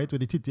 right,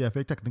 with the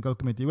TTFA Technical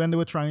Committee when they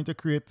were trying to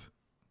create,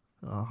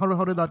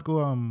 how did that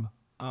go?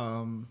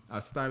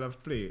 A style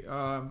of play.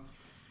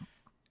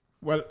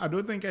 Well, I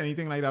don't think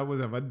anything like that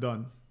was ever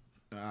done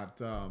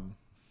at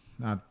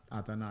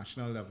a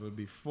national level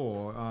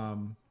before.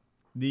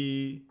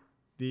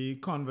 The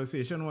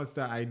conversation was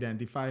to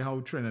identify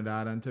how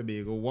Trinidad and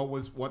Tobago,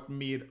 what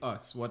made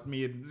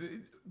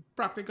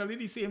practically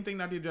the same thing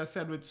that you just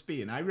said with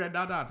Spain. I read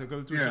that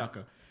article too,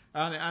 Shaka,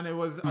 and it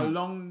was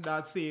along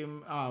that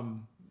same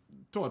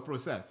thought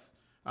process.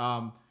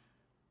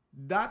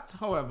 That,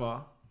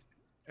 however,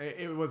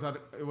 it was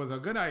a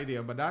good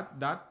idea, but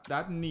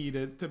that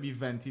needed to be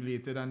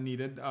ventilated and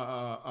needed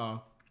a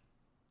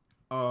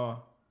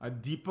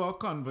deeper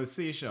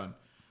conversation.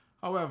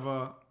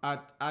 However,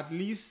 at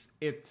least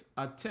it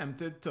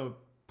attempted to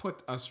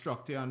put a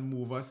structure and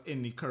move us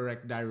in the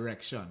correct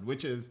direction,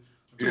 which is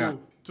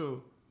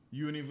to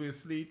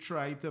universally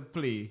try to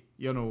play,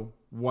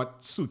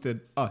 what suited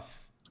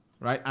us,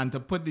 right? And to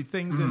put the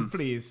things in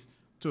place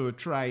to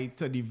try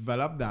to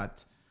develop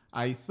that.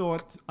 I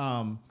thought,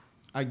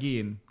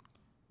 again,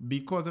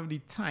 because of the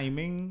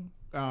timing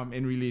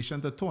in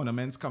relation to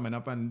tournaments coming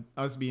up and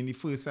us being the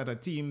first set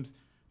of teams,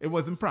 it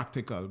wasn't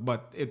practical,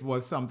 but it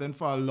was something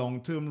for a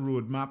long-term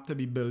roadmap to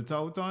be built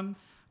out on,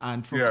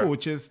 and for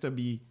coaches to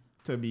be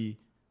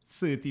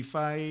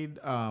certified,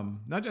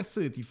 not just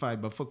certified,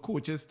 but for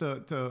coaches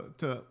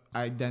to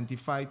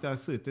identify to a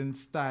certain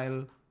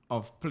style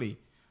of play.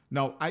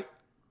 Now,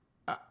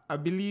 I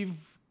believe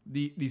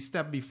the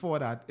step before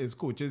that is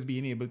coaches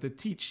being able to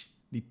teach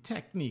the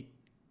technique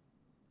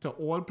to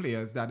all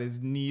players that is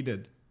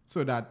needed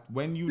so that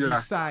when you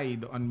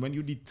decide and when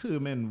you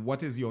determine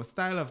what is your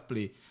style of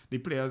play, the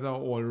players are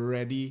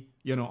already,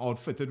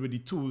 outfitted with the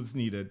tools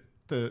needed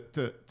to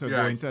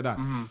go into that.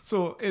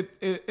 So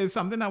it's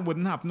something that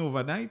wouldn't happen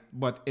overnight,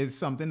 but it's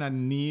something that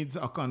needs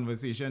a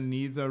conversation,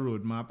 needs a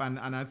roadmap,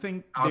 and I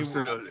think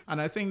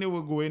they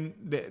were going.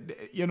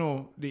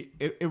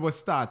 It was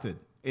started.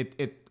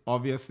 It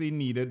obviously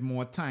needed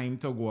more time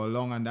to go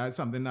along, and that's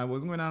something that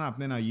wasn't going to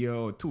happen in a year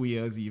or 2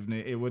 years even.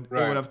 It would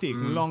have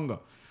taken longer.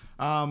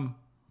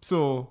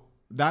 So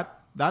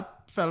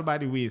that fell by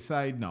the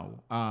wayside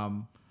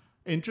now.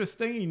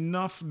 Interesting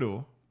enough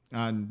though,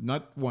 and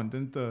not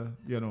wanting to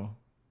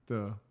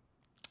to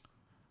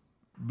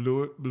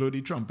blow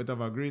the trumpet of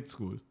a great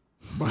school.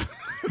 But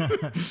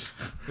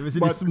you see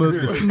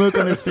the smirk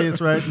on his face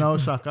right now,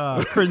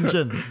 Shaka,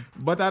 cringing.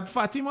 But at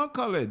Fatima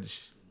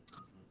College,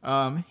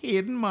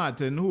 Hayden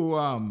Martin, who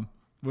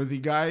was the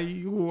guy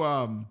who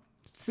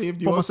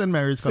saved your... Former St.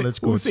 Mary's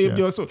College coach. Who saved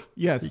your soul.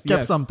 Yes, he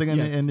kept something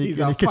in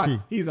the kitty.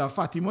 He's a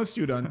Fatima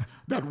student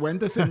that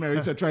went to St.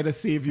 Mary's to try to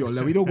save your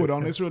life. We don't go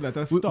down this road. Let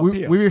us stop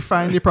here. We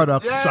refine the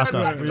product,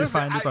 Shaka. We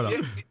refine the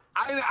product.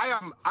 I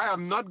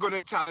am not going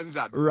to challenge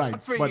that. Right.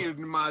 But for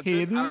Hayden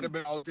Martin, I would have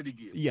been out of the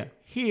game. Yeah.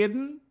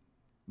 Hayden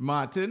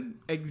Martin,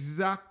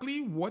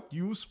 exactly what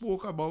you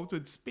spoke about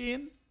with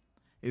Spain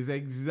is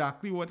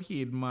exactly what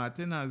Hayden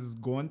Martin has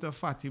gone to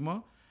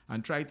Fatima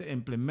and tried to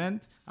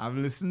implement. I've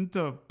listened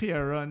to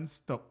parents,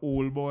 to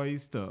old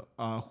boys, to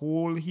a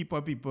whole heap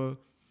of people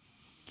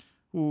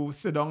who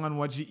sit down and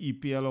watch the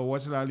EPL or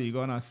watch La Liga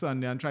on a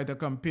Sunday and try to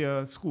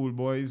compare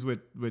schoolboys with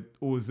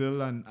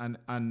Ozil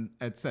and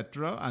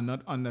etc. and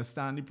not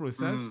understand the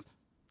process.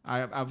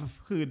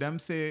 I've heard them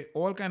say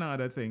all kind of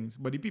other things,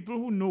 but the people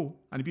who know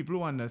and the people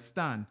who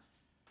understand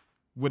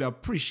would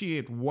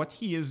appreciate what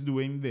he is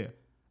doing there.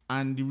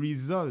 And the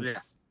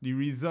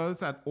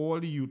results at all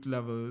the youth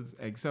levels,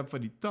 except for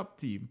the top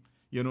team,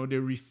 they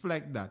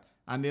reflect that.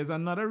 And there's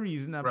another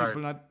reason that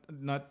people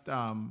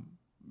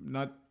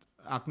not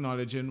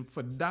acknowledging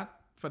for that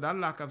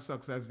lack of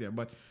success there.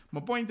 But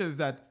my point is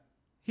that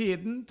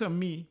Hayden, to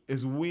me,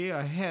 is way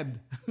ahead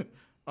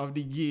of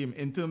the game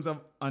in terms of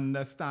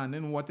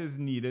understanding what is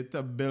needed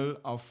to build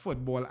a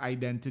football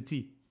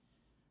identity.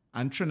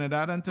 And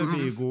Trinidad and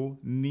Tobago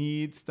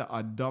needs to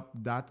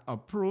adopt that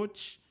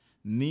approach,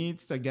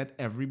 needs to get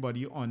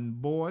everybody on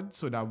board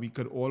so that we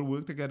could all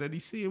work together the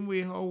same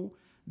way how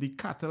the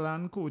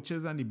Catalan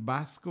coaches and the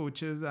Basque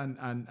coaches and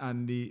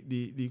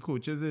the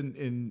coaches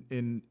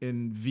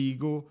in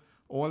Vigo,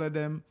 all of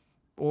them,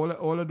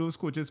 all of those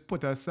coaches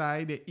put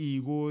aside their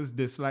egos,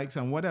 dislikes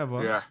and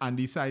whatever and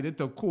decided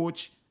to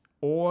coach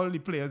all the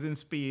players in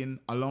Spain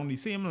along the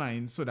same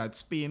lines so that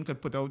Spain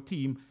could put out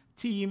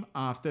team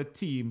after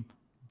team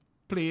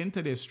playing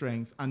to their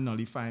strengths and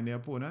nullifying their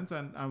opponents.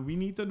 And we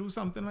need to do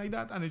something like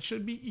that. And it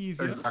should be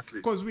easier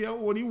because we are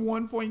only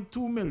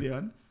 1.2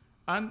 million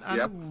and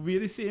we're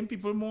the same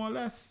people more or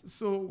less.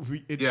 So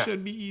it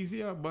should be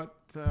easier, but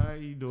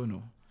I don't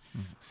know.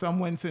 Some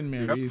went St.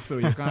 Mary's, so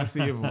you can't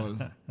save all.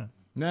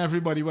 Not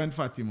everybody went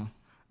Fatima.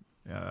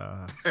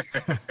 Yeah.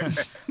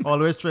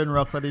 Always train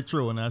rocks at the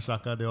throne,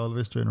 Shaka. They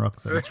always train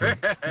rocks at the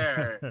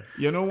throne.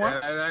 You know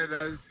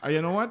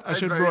what?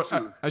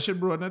 I should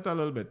broaden it a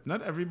little bit.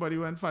 Not everybody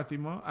went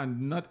Fatima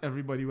and not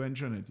everybody went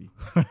Trinity.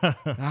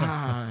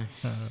 But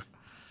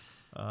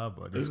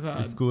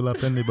it's school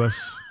up in the bush.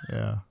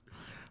 Yeah.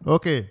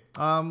 Okay.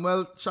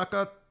 Well,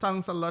 Shaka,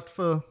 thanks a lot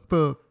for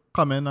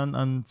coming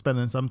and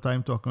spending some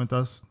time talking with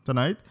us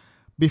tonight.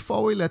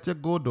 Before we let you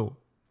go, though,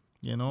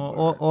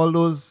 all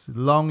those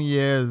long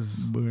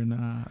years.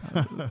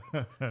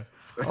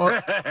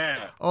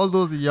 all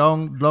those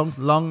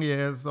long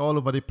years all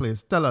over the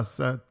place. Tell us,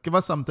 give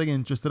us something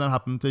interesting that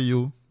happened to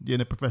you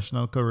in a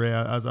professional career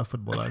as a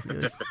footballer.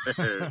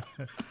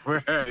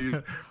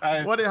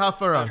 What do you have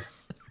for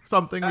us?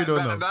 Something we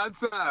don't know.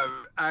 That's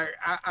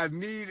I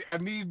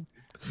need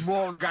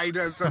more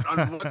guidance on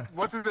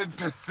what is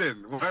interesting.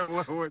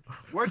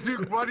 What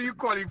do you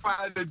qualify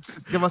as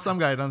interesting? Give us some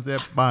guidance there,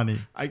 Barney.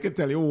 I can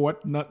tell you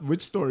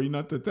which story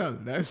not to tell.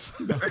 That's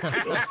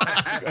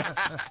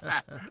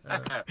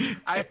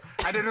I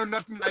don't know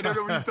nothing. I don't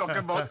know what you're talking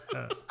about.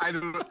 I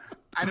don't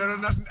know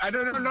nothing. I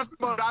don't know nothing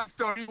about that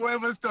story.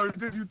 Whatever story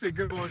did you think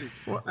about it?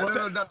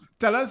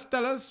 Tell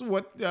us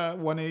what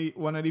one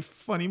of the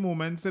funny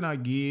moments in a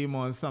game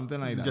or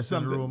something like that. Just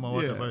in room or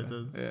whatever it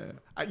is. Yeah.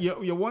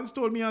 You once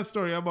told me a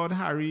story about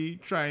Harry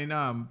trying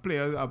a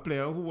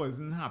player who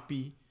wasn't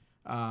happy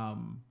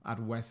at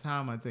West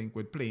Ham, I think,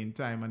 with playing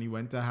time, and he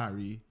went to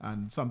Harry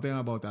and something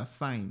about a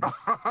sign.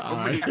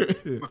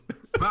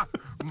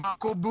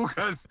 Marco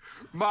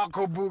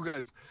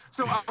Boogers.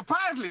 So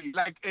apparently,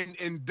 like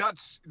in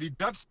the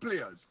Dutch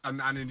players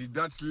and in the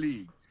Dutch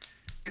league,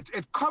 it's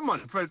common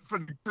for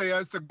the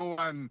players to go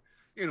and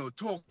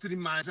talk to the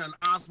manager and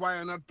ask why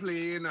you're not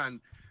playing, and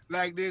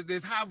like they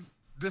have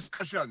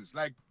discussions,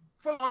 like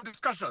full-on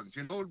discussions,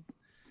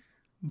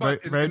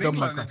 But very in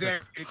England,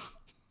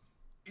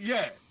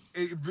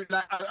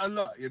 like a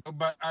lot,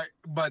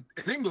 but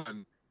in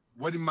England,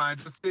 what the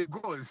manager say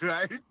goes,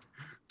 right?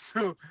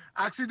 So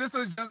actually, this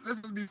was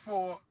just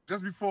before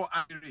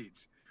I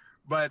reached.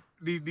 But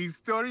the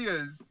story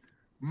is,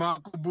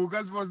 Marco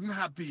Bogas wasn't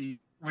happy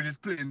with his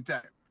playing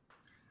time.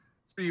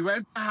 So he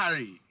went to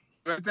Harry.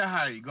 Got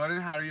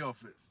in Harry's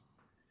office.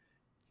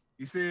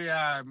 He said,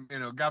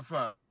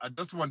 Gaffer, I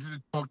just wanted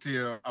to talk to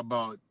you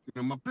about,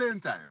 my playing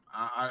time.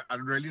 I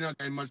really not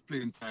getting much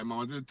playing time. I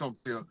wanted to talk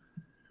to you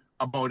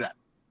about that.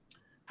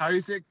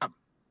 Harry said, come,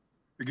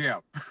 get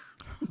up.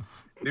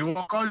 They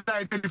walk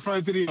outside to the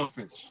front of the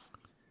office.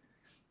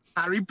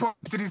 Harry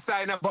pointed to the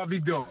sign above the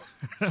door.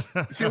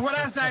 He said, what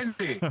that sign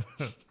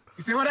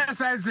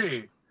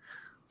say?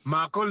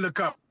 Marco look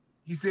up.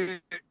 He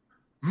said,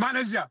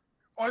 manager.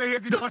 All I hear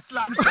is the door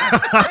slam shut.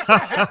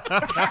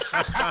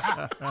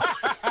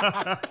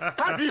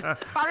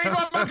 Harry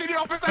got back in the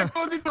office and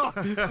closed the door.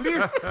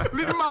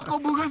 Leave Marco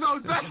Bogas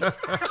outside.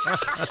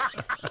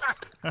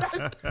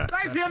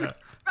 That's the end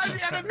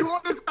of the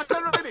whole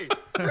discussion already.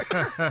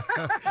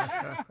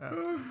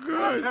 Oh,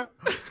 good.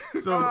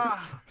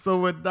 So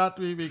with that,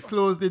 we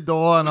close the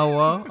door on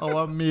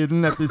our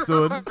maiden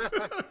episode.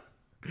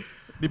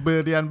 The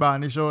Burdie and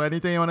Barney show.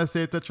 Anything you want to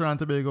say to Trinidad and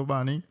Tobago,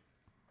 Barney?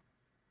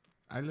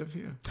 I live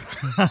here.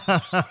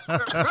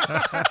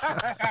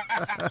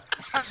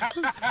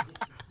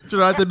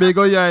 Trinidad and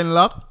Tobago, you're in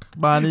luck.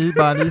 Barney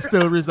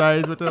still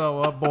resides within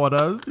our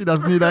borders. He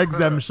doesn't need an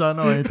exemption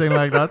or anything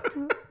like that.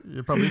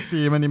 You'll probably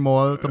see him in the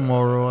mall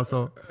tomorrow or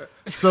so.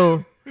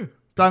 So,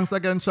 thanks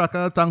again,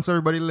 Shaka. Thanks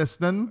everybody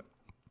listening.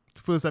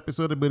 First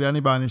episode of the Burdie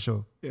and Barney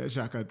show. Yeah,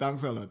 Shaka,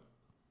 thanks a lot.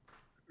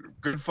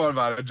 Good fun,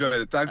 man. Enjoyed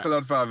it. Thanks a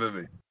lot for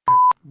having me.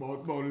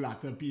 About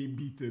Latapy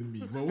beating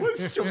me. But what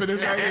stupid is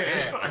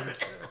that?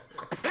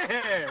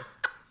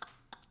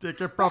 Take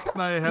your props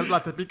now. You help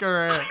Latapy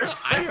career.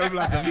 I help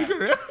Latapy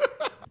career.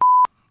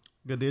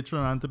 Good day,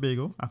 Trinidad and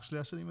Tobago. Actually,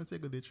 I shouldn't even say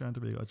good day,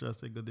 Trinidad and Tobago. I should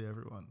just say good day,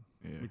 everyone.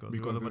 Yeah, because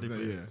it's,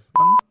 place.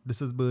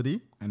 This is Burdie.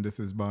 And this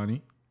is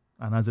Barney.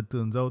 And as it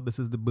turns out, this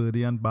is the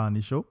Burdie and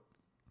Barney show.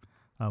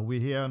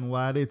 We're here on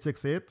Wired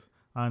 868.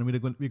 And we're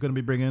going to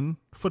be bringing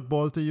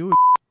football to you.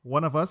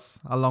 One of us,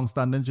 a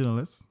long-standing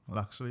journalist. Well,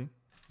 actually,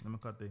 let me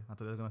cut there. I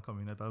thought they were going to come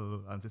in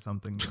and say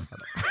something.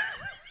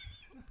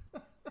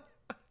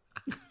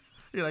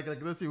 You're like,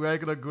 let's see where I'm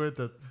going to go with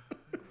it.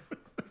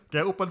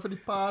 Get open for the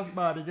pass,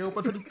 buddy. Get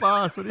open for the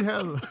pass. What the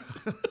hell?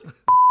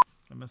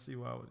 Let me see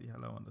what the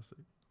hell I want to say.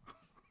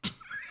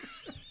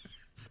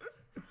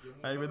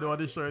 I even know what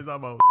this show is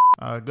about.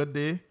 Good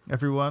day,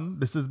 everyone.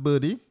 This is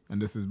Burdie. And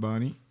this is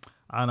Barney.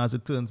 And as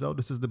it turns out,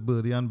 this is the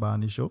Burdie and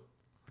Barney show.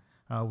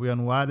 We're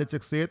on Wired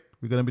 868.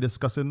 We're going to be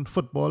discussing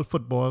football,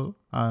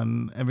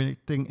 and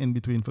everything in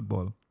between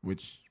football.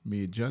 Which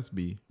may just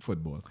be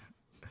football.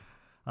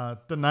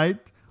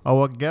 Tonight,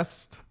 our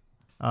guest...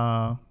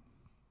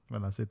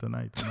 When I say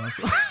tonight.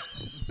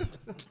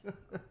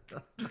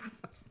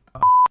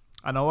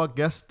 And our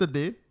guest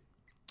today,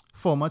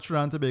 former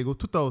Trinidad and Tobago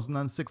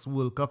 2006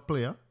 World Cup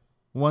player,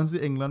 once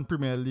the England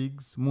Premier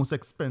League's most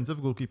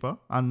expensive goalkeeper,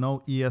 and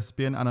now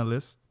ESPN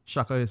analyst,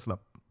 Shaka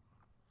Hislop.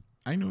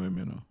 I know him,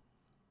 you know.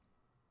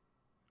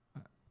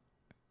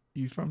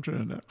 He's from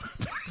Trinidad.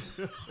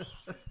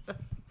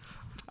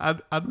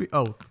 And we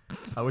out.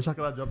 I wish I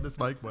could have dropped this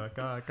mic, but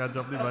I can't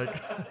drop the mic.